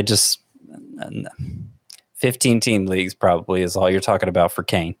 I just 15 team leagues probably is all you're talking about for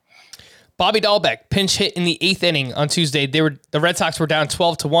Cain. Bobby Dahlbeck pinch hit in the 8th inning on Tuesday. The Red Sox were down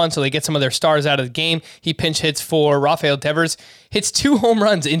 12-1, so they get some of their stars out of the game. He pinch hits for Rafael Devers, hits 2 home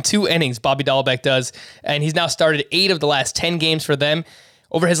runs in 2 innings. Bobby Dahlbeck does, and he's now started 8 of the last 10 games for them.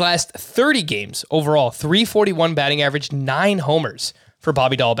 Over his last 30 games overall, .341 batting average, 9 homers for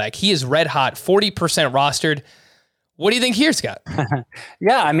Bobby Dahlbeck. He is red hot, 40% rostered. What do you think here, Scott?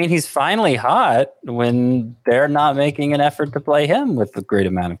 Yeah, I mean, he's finally hot when they're not making an effort to play him with a great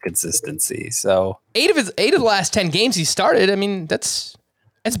amount of consistency. So 8 of the last 10 games he started. I mean, that's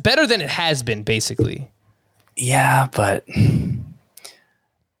better than it has been, basically. Yeah, but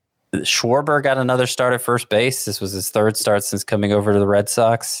Schwarber got another start at first base. This was his 3rd start since coming over to the Red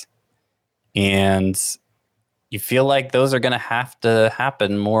Sox. And you feel like those are going to have to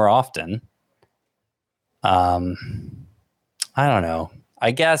happen more often. I don't know.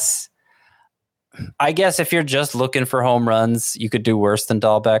 I guess if you're just looking for home runs, you could do worse than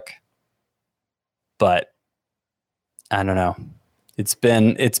Dahlbeck. But I don't know. It's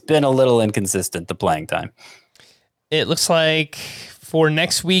been a little inconsistent, the playing time. It looks like for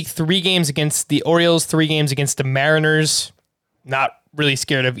next week, 3 games against the Orioles, 3 games against the Mariners. Not really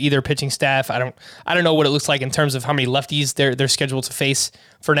scared of either pitching staff. I don't know what it looks like in terms of how many lefties they're scheduled to face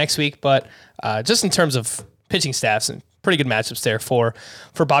for next week, but just in terms of pitching staffs, and pretty good matchups there for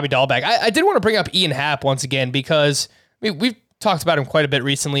Bobby Dahlbeck. I did want to bring up Ian Happ once again because we've talked about him quite a bit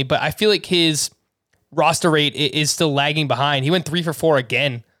recently, but I feel like his roster rate is still lagging behind. He went 3 for 4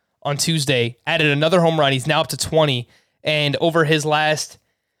 again on Tuesday, added another home run. He's now up to 20, and over his last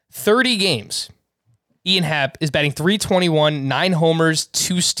 30 games, Ian Happ is batting .321, 9 homers,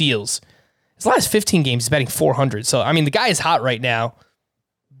 2 steals. His last 15 games, he's batting .400. So, I mean, the guy is hot right now.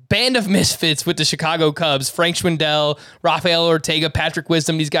 Band of misfits with the Chicago Cubs. Frank Schwindel, Rafael Ortega, Patrick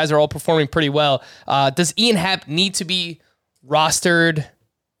Wisdom. These guys are all performing pretty well. Does Ian Happ need to be rostered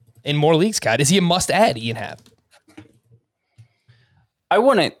in more leagues, Scott? Is he a must-add, Ian Happ? I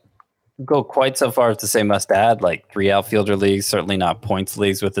wouldn't go quite so far as to say must-add, like 3 outfielder leagues, certainly not points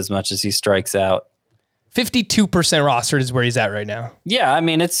leagues with as much as he strikes out. 52% rostered is where he's at right now. Yeah, I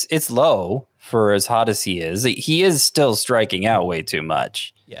mean, it's low for as hot as he is. He is still striking out way too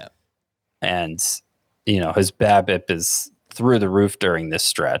much. Yeah. And, his BABIP is through the roof during this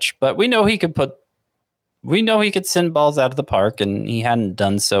stretch. But we know he could send balls out of the park, and he hadn't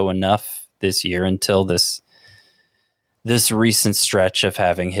done so enough this year until this recent stretch of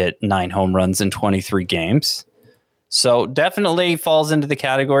having hit 9 home runs in 23 games. So definitely falls into the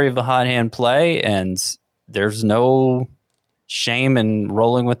category of a hot hand play, and there's no shame in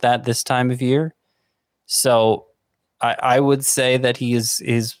rolling with that this time of year. So I would say that he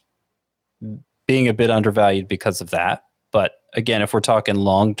is being a bit undervalued because of that. But again, if we're talking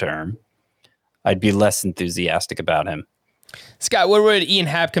long term, I'd be less enthusiastic about him. Scott, where would Ian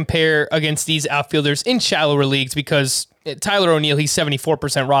Happ compare against these outfielders in shallower leagues? Because Tyler O'Neill, he's 74%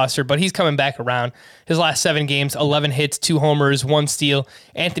 rostered, but he's coming back around. His last 7 games, 11 hits, 2 homers, 1 steal.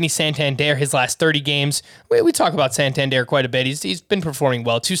 Anthony Santander, his last 30 games. We talk about Santander quite a bit. He's been performing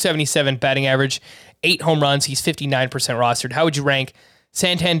well. 277 batting average, 8 home runs. He's 59% rostered. How would you rank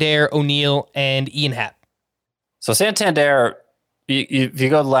Santander, O'Neill, and Ian Happ? So Santander, if you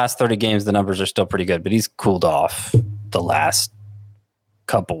go the last 30 games, the numbers are still pretty good, but he's cooled off the last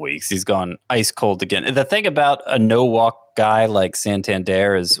couple weeks. He's gone ice cold again. The thing about a no-walk guy like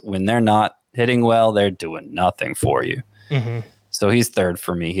Santander is when they're not hitting well, they're doing nothing for you. Mm-hmm. So he's third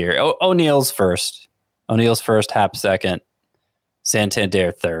for me here. O'Neill's first. Happ second.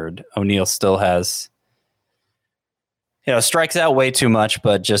 Santander third. O'Neill still has, strikes out way too much,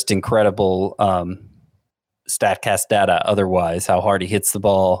 but just incredible StatCast data otherwise, how hard he hits the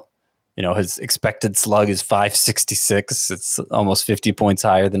ball. His expected slug is 566. It's almost 50 points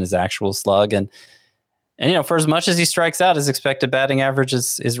higher than his actual slug. And for as much as he strikes out, his expected batting average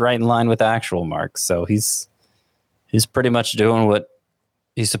is right in line with the actual marks. So he's pretty much doing what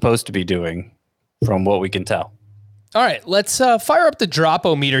he's supposed to be doing from what we can tell. All right, let's fire up the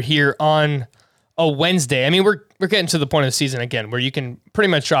Dropometer here on a Wednesday. I mean, we're getting to the point of the season again where you can pretty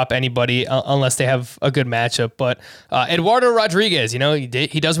much drop anybody unless they have a good matchup. But Eduardo Rodriguez, he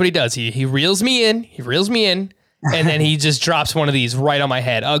does what he does. He reels me in, and then he just drops one of these right on my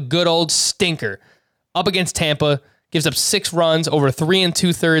head. A good old stinker up against Tampa, gives up 6 runs over 3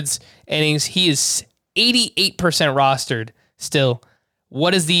 2/3 innings. He is 88% rostered still.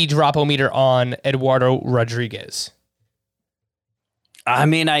 What is the Dropometer on Eduardo Rodriguez? I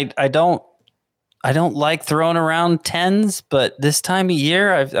mean, I don't like throwing around 10s, but this time of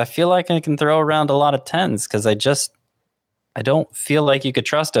year, I feel like I can throw around a lot of 10s because I don't feel like you could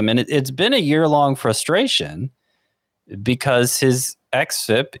trust him. And it's been a year-long frustration because his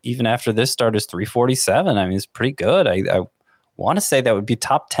xFIP, even after this start, is 347. I mean, it's pretty good. I want to say that would be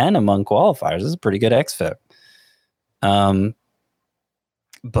top 10 among qualifiers. This is a pretty good xFIP.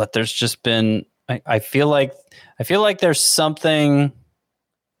 But there's just been, I feel like there's something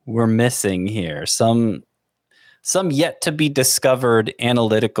we're missing here. Some yet to be discovered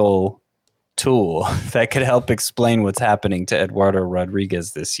analytical tool that could help explain what's happening to Eduardo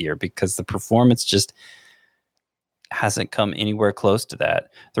Rodriguez this year, because the performance just hasn't come anywhere close to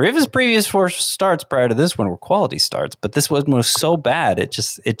that. 3 of his previous 4 starts prior to this one were quality starts, but this one was so bad it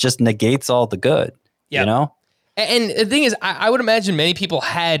just negates all the good. Yep. And the thing is, I would imagine many people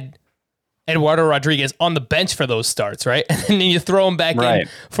had Eduardo Rodriguez on the bench for those starts, right? And then you throw him back in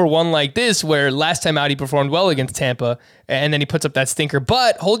for one like this, where last time out he performed well against Tampa, and then he puts up that stinker.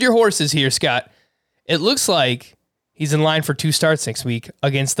 But hold your horses here, Scott. It looks like he's in line for 2 starts next week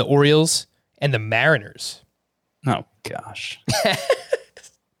against the Orioles and the Mariners. Oh, gosh.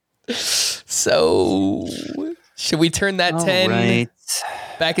 So, should we turn that 10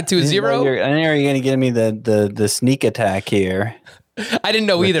 back into a 0? I know you're going to give me the sneak attack here. I didn't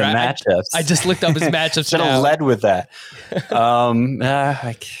know either. Matchups. I just looked up his matchups. Should have led with that.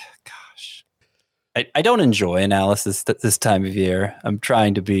 Gosh, I don't enjoy analysis this time of year. I'm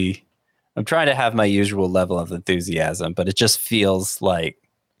trying to have my usual level of enthusiasm, but it just feels like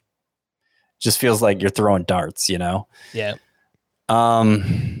you're throwing darts, Yeah.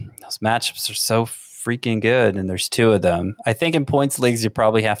 Those matchups are so freaking good, and there's 2 of them. I think in points leagues, you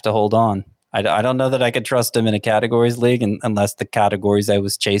probably have to hold on. I don't know that I could trust him in a categories league unless the categories I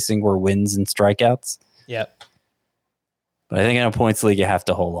was chasing were wins and strikeouts. Yep. But I think in a points league, you have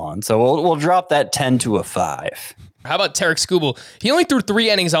to hold on. So we'll drop that 10 to a 5. How about Tarek Skubal? He only threw 3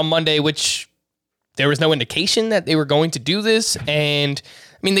 innings on Monday, which there was no indication that they were going to do this. And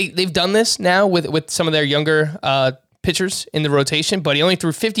I mean, they've done this now with some of their younger pitchers in the rotation, but he only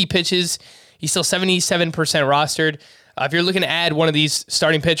threw 50 pitches. He's still 77% rostered. If you're looking to add one of these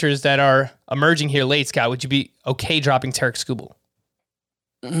starting pitchers that are emerging here late, Scott, would you be okay dropping Tarek Skubal?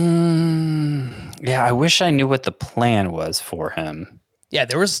 Yeah, I wish I knew what the plan was for him. Yeah,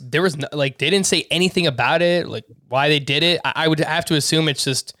 there was no, like, they didn't say anything about it, like why they did it. I would have to assume it's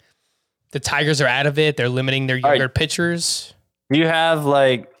just the Tigers are out of it. They're limiting their younger pitchers. Do you have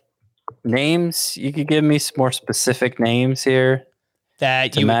like names? You could give me some more specific names here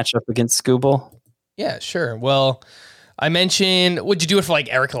that to match up against Skubal. Yeah, sure. Well, I mentioned, would you do it for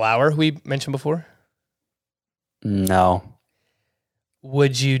like Eric Lauer, who we mentioned before? No.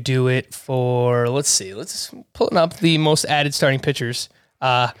 Would you do it for, let's pulling up the most added starting pitchers.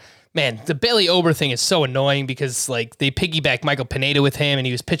 Man, the Bailey Ober thing is so annoying because like they piggyback Michael Pineda with him and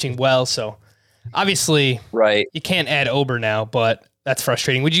he was pitching well. So obviously right, you can't add Ober now, but that's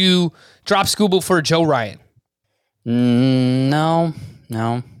frustrating. Would you drop Skubal for Joe Ryan? No.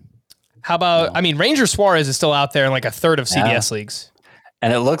 How about, I mean, Ranger Suarez is still out there in like a third of CBS leagues.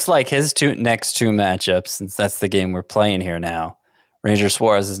 And it looks like his next two matchups, since that's the game we're playing here now, Ranger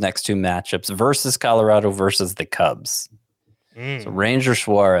Suarez's next 2 matchups versus Colorado versus the Cubs. So Ranger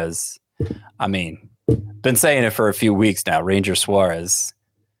Suarez, I mean, been saying it for a few weeks now. Ranger Suarez,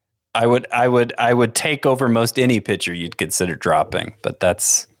 I would take over most any pitcher you'd consider dropping, but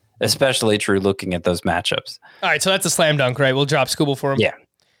that's especially true looking at those matchups. All right, so that's a slam dunk, right? We'll drop Skubal for him. Yeah.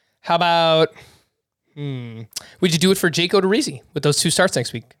 How about, would you do it for Jake Odorizzi with those 2 starts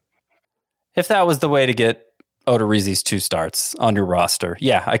next week? If that was the way to get Odorizzi's 2 starts on your roster,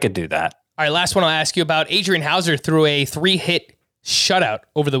 yeah, I could do that. All right, last one I'll ask you about. Adrian Hauser threw a 3-hit shutout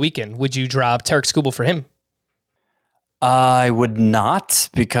over the weekend. Would you drop Tarek Skubal for him? I would not,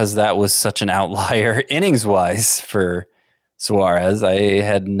 because that was such an outlier innings-wise for Suarez. I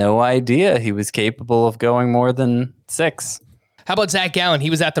had no idea he was capable of going more than 6. How about Zach Gallen? He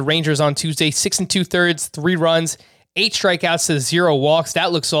was at the Rangers on Tuesday, 6 2/3, 3 runs, 8 strikeouts to 0 walks.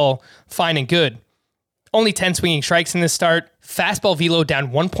 That looks all fine and good. Only 10 swinging strikes in this start. Fastball velo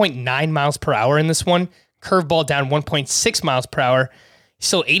down 1.9 miles per hour in this one. Curveball down 1.6 miles per hour.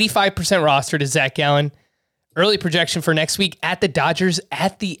 Still 85% rostered is Zach Gallen. Early projection for next week at the Dodgers,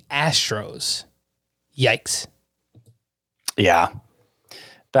 at the Astros. Yikes. Yeah.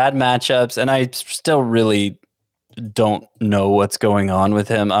 Bad matchups, and I still really don't know what's going on with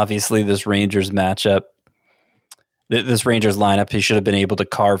him. Obviously, this Rangers matchup, this Rangers lineup, he should have been able to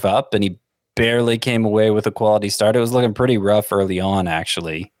carve up, and he barely came away with a quality start. It was looking pretty rough early on,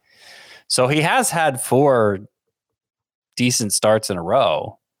 actually. So he has had 4 decent starts in a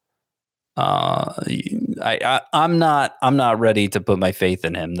row. I'm not ready to put my faith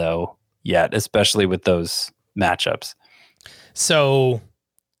in him though yet, especially with those matchups. So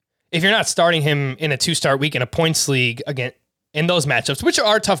if you're not starting him in a 2-start week in a points league again in those matchups, which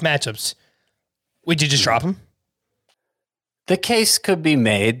are tough matchups, would you just drop him? The case could be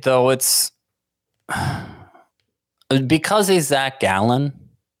made, though. It's because he's Zach Gallen,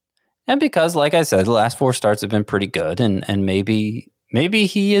 and because, like I said, the last 4 starts have been pretty good, and maybe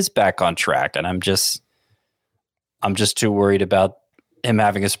he is back on track, and I'm just too worried about him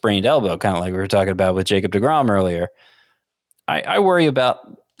having a sprained elbow, kind of like we were talking about with Jacob deGrom earlier. I worry about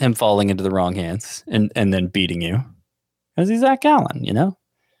him falling into the wrong hands and then beating you, because he's Zach Gallen, you know?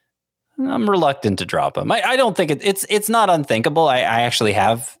 I'm reluctant to drop him. I don't think it's not unthinkable. I actually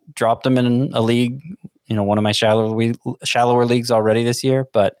have dropped him in a league, one of my shallower leagues already this year,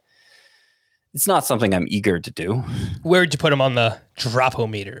 but it's not something I'm eager to do. Where'd you put him on the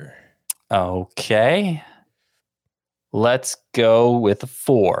dropometer? Okay. Let's go with a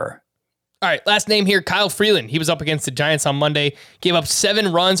 4. All right, last name here, Kyle Freeland. He was up against the Giants on Monday, gave up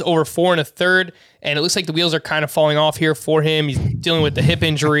 7 runs over 4 1/3, and it looks like the wheels are kind of falling off here for him. He's dealing with the hip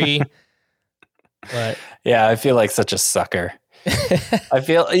injury. But yeah, I feel like such a sucker.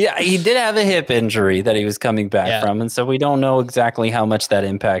 He did have a hip injury that he was coming back from, and so we don't know exactly how much that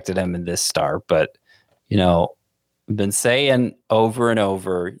impacted him in this start, but I've been saying over and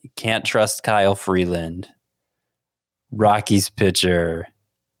over, you can't trust Kyle Freeland. Rockies pitcher,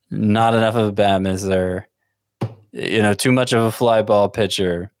 not enough of a bat misser, too much of a fly ball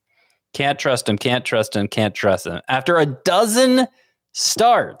pitcher. Can't trust him. After a dozen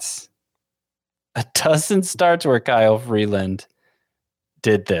starts where Kyle Freeland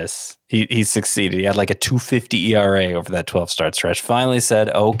did this, he succeeded. He had like a 2.50 ERA over that 12-start stretch. Finally said,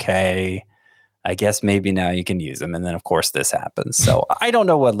 okay, I guess maybe now you can use them. And then, of course, this happens. So I don't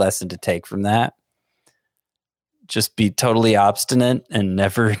know what lesson to take from that. Just be totally obstinate and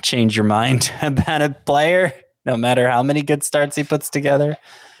never change your mind about a player, no matter how many good starts he puts together.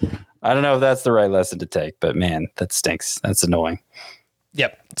 I don't know if that's the right lesson to take, but man, that stinks. That's annoying.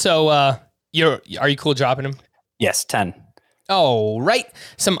 Yep. So are you cool dropping him? Yes, 10. Oh, right.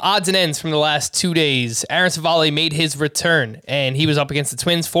 Some odds and ends from the last 2 days. Aaron Savali made his return, and he was up against the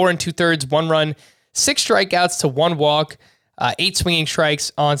Twins. 4 2/3, 1 run, 6 strikeouts to 1 walk, 8 swinging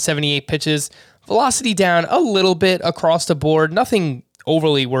strikes on 78 pitches. Velocity down a little bit across the board. Nothing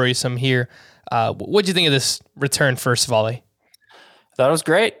overly worrisome here. What'd you think of this return for Savali? I thought it was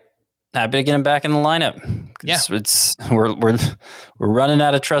great. Happy to get him back in the lineup. Yeah, we're running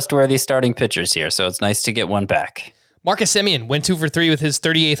out of trustworthy starting pitchers here, so it's nice to get one back. Marcus Semien went 2 for 3 with his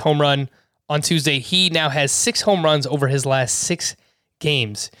 38th home run on Tuesday. He now has 6 home runs over his last 6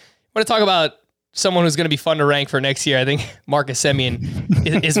 games. I want to talk about someone who's going to be fun to rank for next year. I think Marcus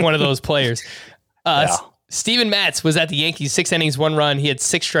Semien is one of those players. Steven Matz was at the Yankees, 6 innings, 1 run. He had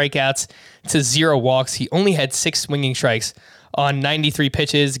 6 strikeouts to 0 walks. He only had 6 swinging strikes on 93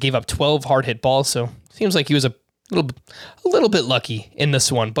 pitches, gave up 12 hard hit balls. So seems like he was a little bit lucky in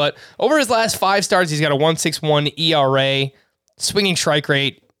this one. But over his last 5 starts, he's got a 1.61 ERA. Swinging strike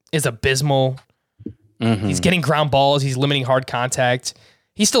rate is abysmal. Mm-hmm. He's getting ground balls. He's limiting hard contact.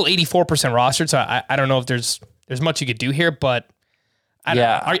 He's still 84% rostered, so I don't know if there's much you could do here, but I don't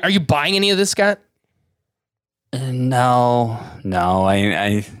know. Are you buying any of this, Scott? No.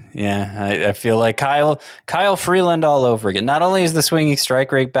 I feel like Kyle Freeland all over again. Not only is the swinging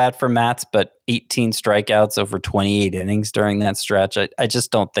strike rate bad for Matz, but 18 strikeouts over 28 innings during that stretch. I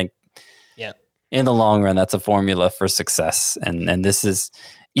just don't think, in the long run, that's a formula for success. And this is,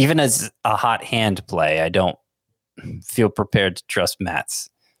 even as a hot hand play, I don't feel prepared to trust Matz.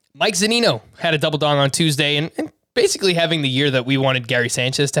 Mike Zunino had a double dong on Tuesday and basically having the year that we wanted Gary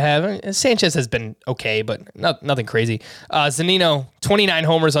Sanchez to have. Sanchez has been okay, but nothing crazy. Zunino, 29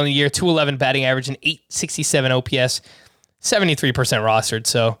 homers on the year, 211 batting average, and 867 OPS, 73% rostered.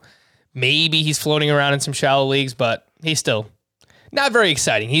 So maybe he's floating around in some shallow leagues, but he's still not very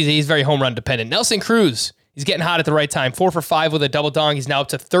exciting. He's very home run dependent. Nelson Cruz, he's getting hot at the right time. 4 for 5 with a double dong. He's now up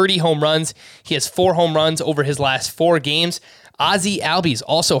to 30 home runs. He has 4 home runs over his last 4 games. Ozzie Albies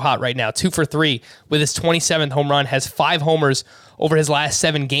also hot right now, 2 for 3 with his 27th home run, has 5 homers over his last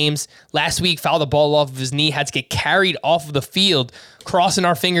 7 games. Last week, fouled the ball off of his knee, had to get carried off of the field, crossing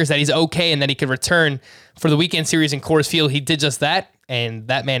our fingers that he's okay and that he could return for the weekend series in Coors Field. He did just that, and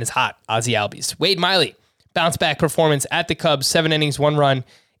that man is hot, Ozzie Albies. Wade Miley, bounce back performance at the Cubs, 7 innings, 1 run,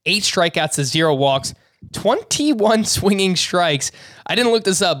 8 strikeouts to 0 walks, 21 swinging strikes. I didn't look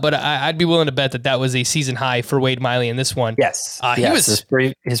this up, but I'd be willing to bet that was a season high for Wade Miley in this one. Yes.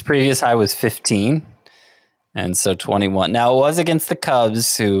 His previous high was 15, and so 21. Now, it was against the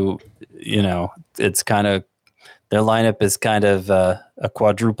Cubs, who, it's kind of, their lineup is kind of a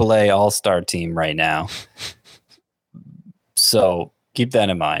quadruple A all-star team right now. So keep that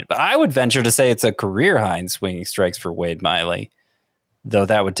in mind. But I would venture to say it's a career high in swinging strikes for Wade Miley, though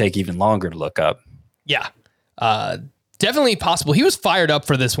that would take even longer to look up. Yeah, definitely possible. He was fired up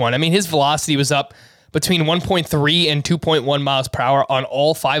for this one. I mean, his velocity was up between 1.3 and 2.1 miles per hour on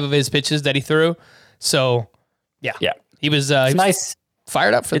all 5 of his pitches that he threw. So, yeah. He was nice,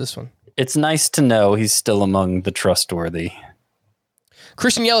 fired up for this one. It's nice to know he's still among the trustworthy.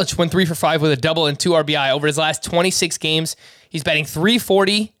 Christian Yelich went 3 for 5 with a double and 2 RBI over his last 26 games. He's batting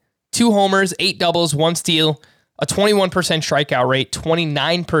 .340, 2 homers, 8 doubles, 1 steal, a 21% strikeout rate,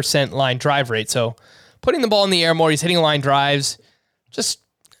 29% line drive rate. So putting the ball in the air more, he's hitting line drives. It's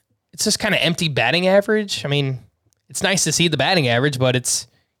just kind of empty batting average. I mean, it's nice to see the batting average, but it's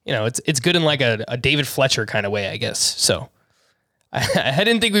good in like a David Fletcher kind of way, I guess. So I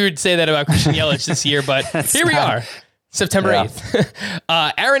didn't think we would say that about Christian Yelich this year, but here we are, September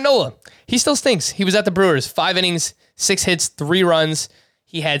 8th. Aaron Nola, he still stinks. He was at the Brewers, 5 innings, 6 hits, 3 runs.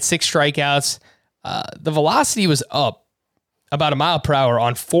 He had 6 strikeouts. The velocity was up about a mile per hour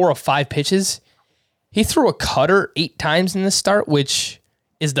on 4 of 5 pitches. He threw a cutter 8 times in this start, which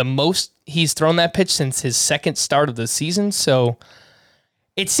is the most he's thrown that pitch since his second start of the season. So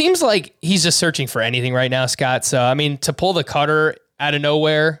it seems like he's just searching for anything right now, Scott. So, I mean, to pull the cutter out of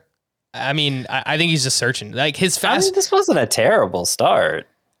nowhere, I mean, I think he's just searching. Like his fast. I mean, this wasn't a terrible start.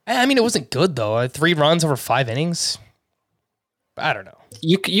 I mean, it wasn't good though. 3 runs over 5 innings. I don't know.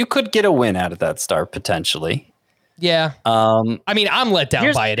 You could get a win out of that start potentially. Yeah. I mean, I'm let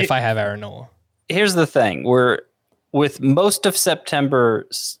down by it if I have Aaron Nola. Here's the thing: with most of September.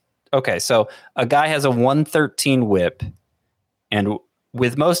 Okay, so a guy has a 113 WHIP, and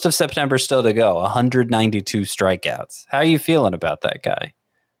with most of September still to go, 192 strikeouts. How are you feeling about that guy?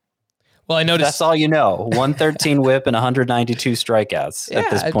 Well, I noticed that's all you know. 113 whip and 192 strikeouts at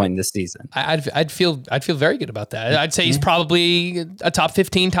this point in the season. I'd feel very good about that. I'd say he's probably a top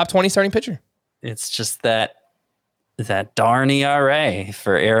 15, top 20 starting pitcher. It's just that darn ERA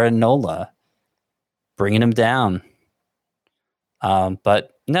for Aaron Nola bringing him down.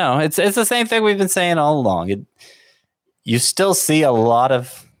 But no, it's the same thing we've been saying all along. You still see a lot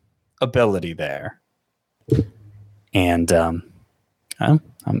of ability there, and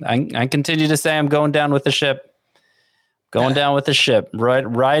I continue to say I'm going down with the ship. Down with the ship.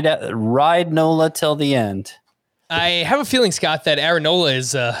 Ride Nola till the end. I have a feeling, Scott, that Aaron Nola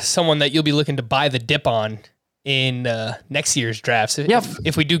is someone that you'll be looking to buy the dip on in next year's drafts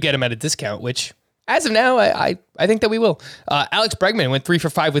if we do get him at a discount, which as of now, I think that we will. Alex Bregman went 3 for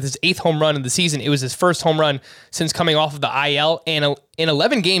 5 with his 8th home run of the season. It was his first home run since coming off of the IL, and in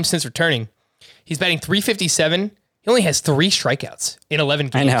 11 games since returning, he's batting .357. He only has 3 strikeouts in 11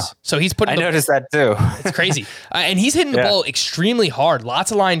 games. I know. So he's putting. I noticed that too. It's crazy, and he's hitting the ball extremely hard.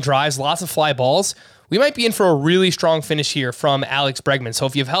 Lots of line drives, lots of fly balls. We might be in for a really strong finish here from Alex Bregman. So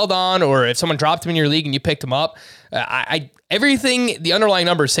if you've held on, or if someone dropped him in your league and you picked him up, everything, the underlying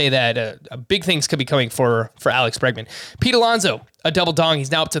numbers say that big things could be coming for Alex Bregman. Pete Alonso, a double dong. He's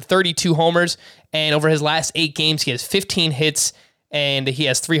now up to 32 homers, and over his last 8 games, he has 15 hits, and he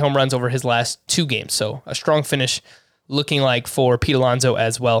has 3 home runs over his last 2 games. So a strong finish looking like for Pete Alonso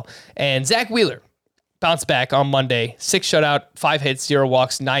as well. And Zach Wheeler bounced back on Monday. 6 shutout, 5 hits, 0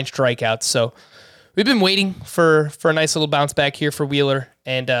 walks, 9 strikeouts. So we've been waiting for a nice little bounce back here for Wheeler,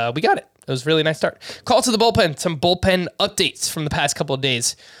 and we got it. It was a really nice start. Call to the bullpen. Some bullpen updates from the past couple of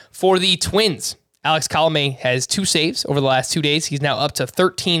days. For the Twins, Alex Colomé has 2 saves over the last 2 days. He's now up to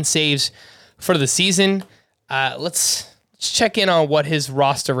 13 saves for the season. Let's check in on what his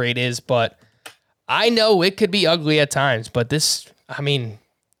roster rate is, but I know it could be ugly at times, but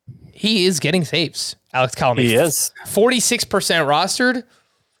he is getting saves. Alex Colomé. He is. 46% rostered.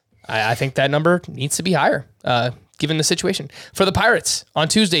 I think that number needs to be higher, given the situation. For the Pirates, on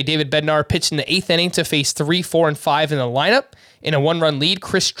Tuesday, David Bednar pitched in the 8th inning to face 3, 4, and 5 in the lineup. In a 1-run lead,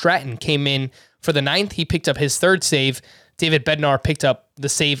 Chris Stratton came in for the 9th. He picked up his 3rd save. David Bednar picked up the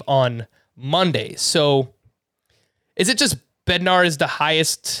save on Monday. So is it just Bednar is the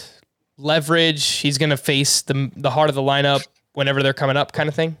highest leverage? He's going to face the heart of the lineup whenever they're coming up kind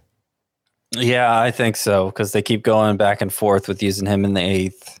of thing? Yeah, I think so, because they keep going back and forth with using him in the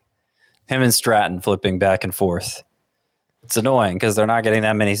 8th. Him and Stratton flipping back and forth. It's annoying because they're not getting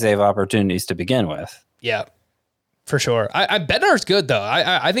that many save opportunities to begin with. Yeah, for sure. Bednar's good, though.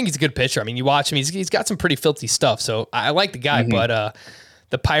 I think he's a good pitcher. I mean, you watch him, he's got some pretty filthy stuff, so I like the guy, but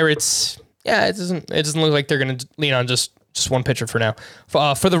the Pirates, it doesn't look like they're going to lean on just one pitcher for now.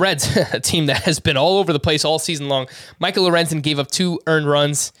 For the Reds, a team that has been all over the place all season long, Michael Lorenzen gave up 2 earned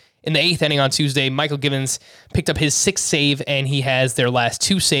runs in the 8th inning on Tuesday. Michael Givens picked up his 6th save, and he has their last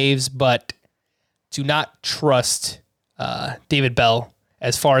 2 saves, but do not trust David Bell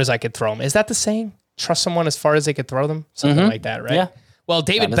as far as I could throw him. Is that the saying? Trust someone as far as they could throw them? Something like that, right? Yeah. Well,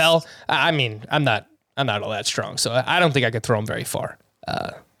 David Bell, I'm not all that strong, so I don't think I could throw him very far.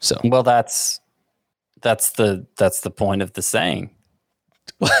 Well, that's the point of the saying.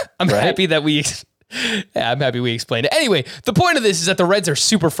 I'm happy that I'm happy we explained it. Anyway, the point of this is that the Reds are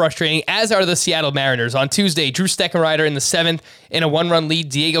super frustrating, as are the Seattle Mariners. On Tuesday, Drew Steckenrider in the 7th in a 1-run lead.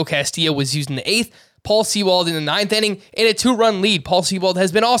 Diego Castillo was used in the 8th. Paul Sewald in the 9th inning in a 2-run lead. Paul Sewald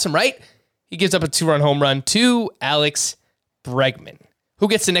has been awesome, right? He gives up a 2-run home run to Alex Bregman. Who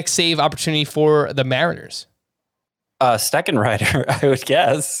gets the next save opportunity for the Mariners? Steckenrider, I would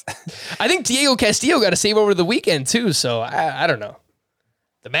guess. I think Diego Castillo got a save over the weekend, too, so I don't know.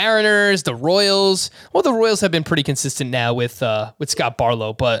 The Mariners, the Royals. Well, the Royals have been pretty consistent now with Scott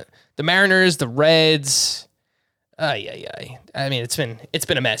Barlow, but the Mariners, the Reds, I mean, it's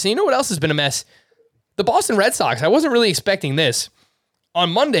been a mess. And you know what else has been a mess? The Boston Red Sox. I wasn't really expecting this.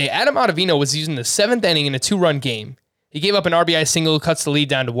 On Monday, Adam Ottavino was using the 7th inning in a 2-run game. He gave up an RBI single, cuts the lead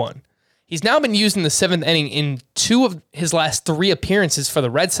down to 1. He's now been used in the 7th inning in 2 of his last 3 appearances for the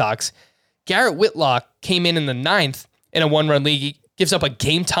Red Sox. Garrett Whitlock came in the 9th in a 1-run league. He gives up a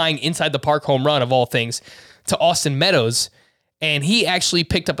game-tying inside-the-park home run, of all things, to Austin Meadows. And he actually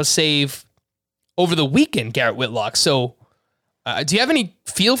picked up a save over the weekend, Garrett Whitlock. So do you have any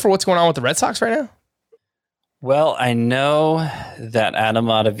feel for what's going on with the Red Sox right now? Well, I know that Adam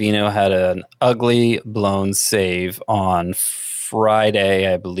Ottavino had an ugly blown save on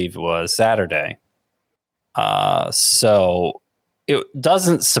Friday, I believe it was, Saturday. So it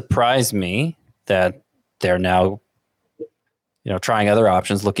doesn't surprise me that they're now trying other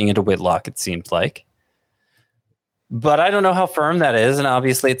options, looking into Whitlock, it seems like. But I don't know how firm that is. And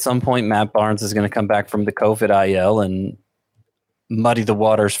obviously at some point, Matt Barnes is going to come back from the COVID IL and muddy the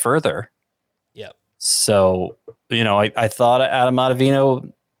waters further. Yep. So, I thought Adam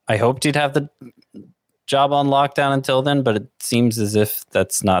Ottavino, I hoped he'd have the job on lockdown until then, but it seems as if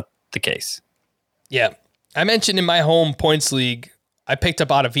that's not the case. Yeah. I mentioned in my home points league, I picked up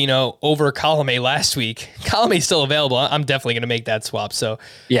Ottavino over Colomé last week. Colome's still available. I'm definitely going to make that swap. So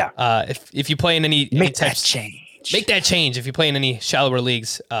yeah, if you play in any change. Make that change if you play in any shallower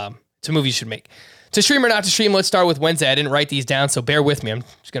leagues. It's a move you should make. To stream or not to stream, let's start with Wednesday. I didn't write these down, so bear with me. I'm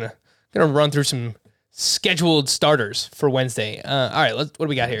just gonna run through some scheduled starters for Wednesday. All right, what do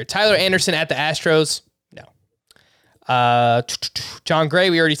we got here? Tyler Anderson at the Astros? No. John Gray,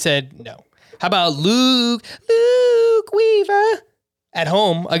 we already said no. How about Luke Weaver at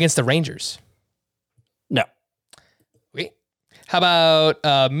home against the Rangers? No. Wait. How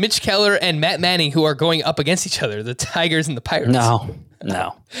about Mitch Keller and Matt Manning, who are going up against each other, the Tigers and the Pirates? No.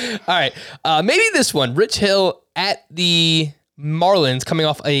 All right. Maybe this one. Rich Hill at the Marlins coming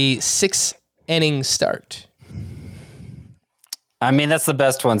off a 6-inning start. I mean, that's the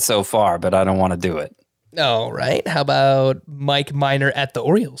best one so far, but I don't want to do it. All right. How about Mike Minor at the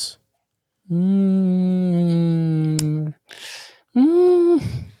Orioles? That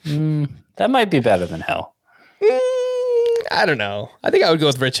might be better than Hill. I don't know. I think I would go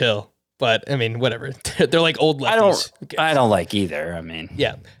with Rich Hill, but I mean, whatever. They're like old lefties. I don't like either. I mean,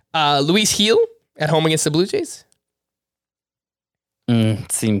 yeah. Luis Gil at home against the Blue Jays.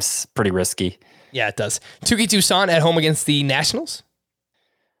 Seems pretty risky. Yeah, it does. Touki Toussaint at home against the Nationals.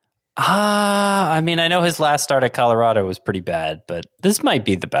 I mean, I know his last start at Colorado was pretty bad, but this might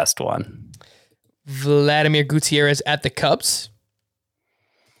be the best one. Vladimir Gutierrez at the Cubs.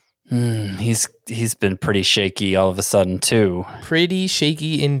 He's been pretty shaky all of a sudden too. Pretty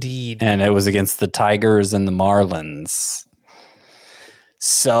shaky indeed. And it was against the Tigers and the Marlins.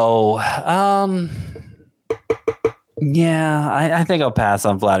 So, yeah, I think I'll pass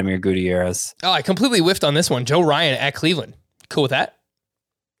on Vladimir Gutierrez. Oh, I completely whiffed on this one. Joe Ryan at Cleveland. Cool with that?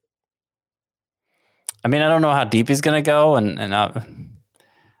 I mean, I don't know how deep he's going to go, and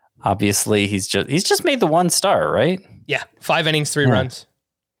obviously he's just made the one start, right? Yeah, 5 innings, 3 runs.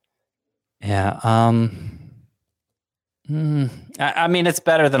 Yeah. I mean, it's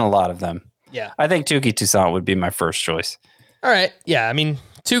better than a lot of them. Yeah. I think Touki Toussaint would be my first choice. All right. Yeah. I mean,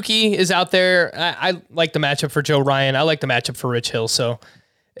 Touki is out there. I like the matchup for Joe Ryan. I like the matchup for Rich Hill. So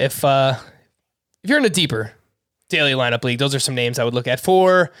if you're in a deeper daily lineup league, those are some names I would look at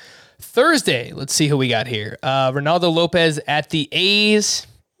for Thursday. Let's see who we got here. Ronaldo Lopez at the A's.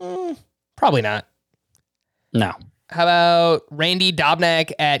 Probably not. No. How about Randy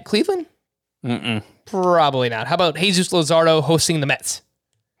Dobnak at Cleveland? Probably not. How about Jesus Luzardo hosting the Mets?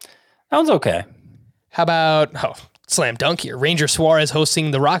 That one's okay. How about, slam dunk here, Ranger Suarez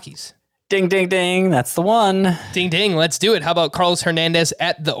hosting the Rockies? Ding, ding, ding. That's the one. Ding, ding. Let's do it. How about Carlos Hernandez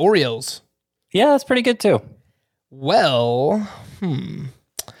at the Orioles? Yeah, that's pretty good too. Well,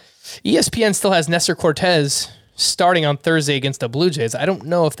 ESPN still has Nestor Cortez starting on Thursday against the Blue Jays. I don't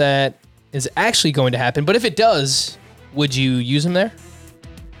know if that is actually going to happen, but if it does, would you use him there?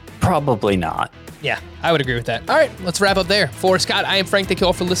 Probably not. Yeah, I would agree with that. All right, let's wrap up there. For Scott, I am Frank. Thank you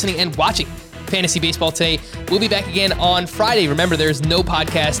all for listening and watching Fantasy Baseball today. We'll be back again on Friday. Remember, there's no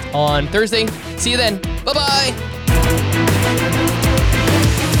podcast on Thursday. See you then. Bye-bye.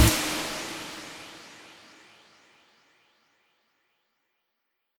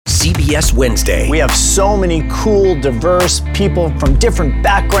 CBS Wednesday. We have so many cool, diverse people from different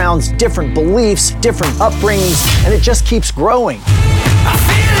backgrounds, different beliefs, different upbringings, and it just keeps growing.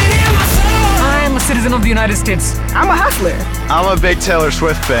 I'm a citizen of the United States. I'm a hustler. I'm a big Taylor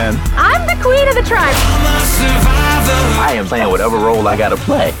Swift fan. I'm the queen of the tribe. I am playing whatever role I gotta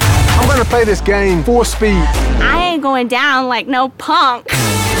play. I'm gonna play this game full speed. I ain't going down like no punk.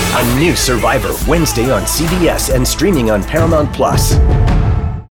 A new Survivor Wednesday on CBS and streaming on Paramount Plus.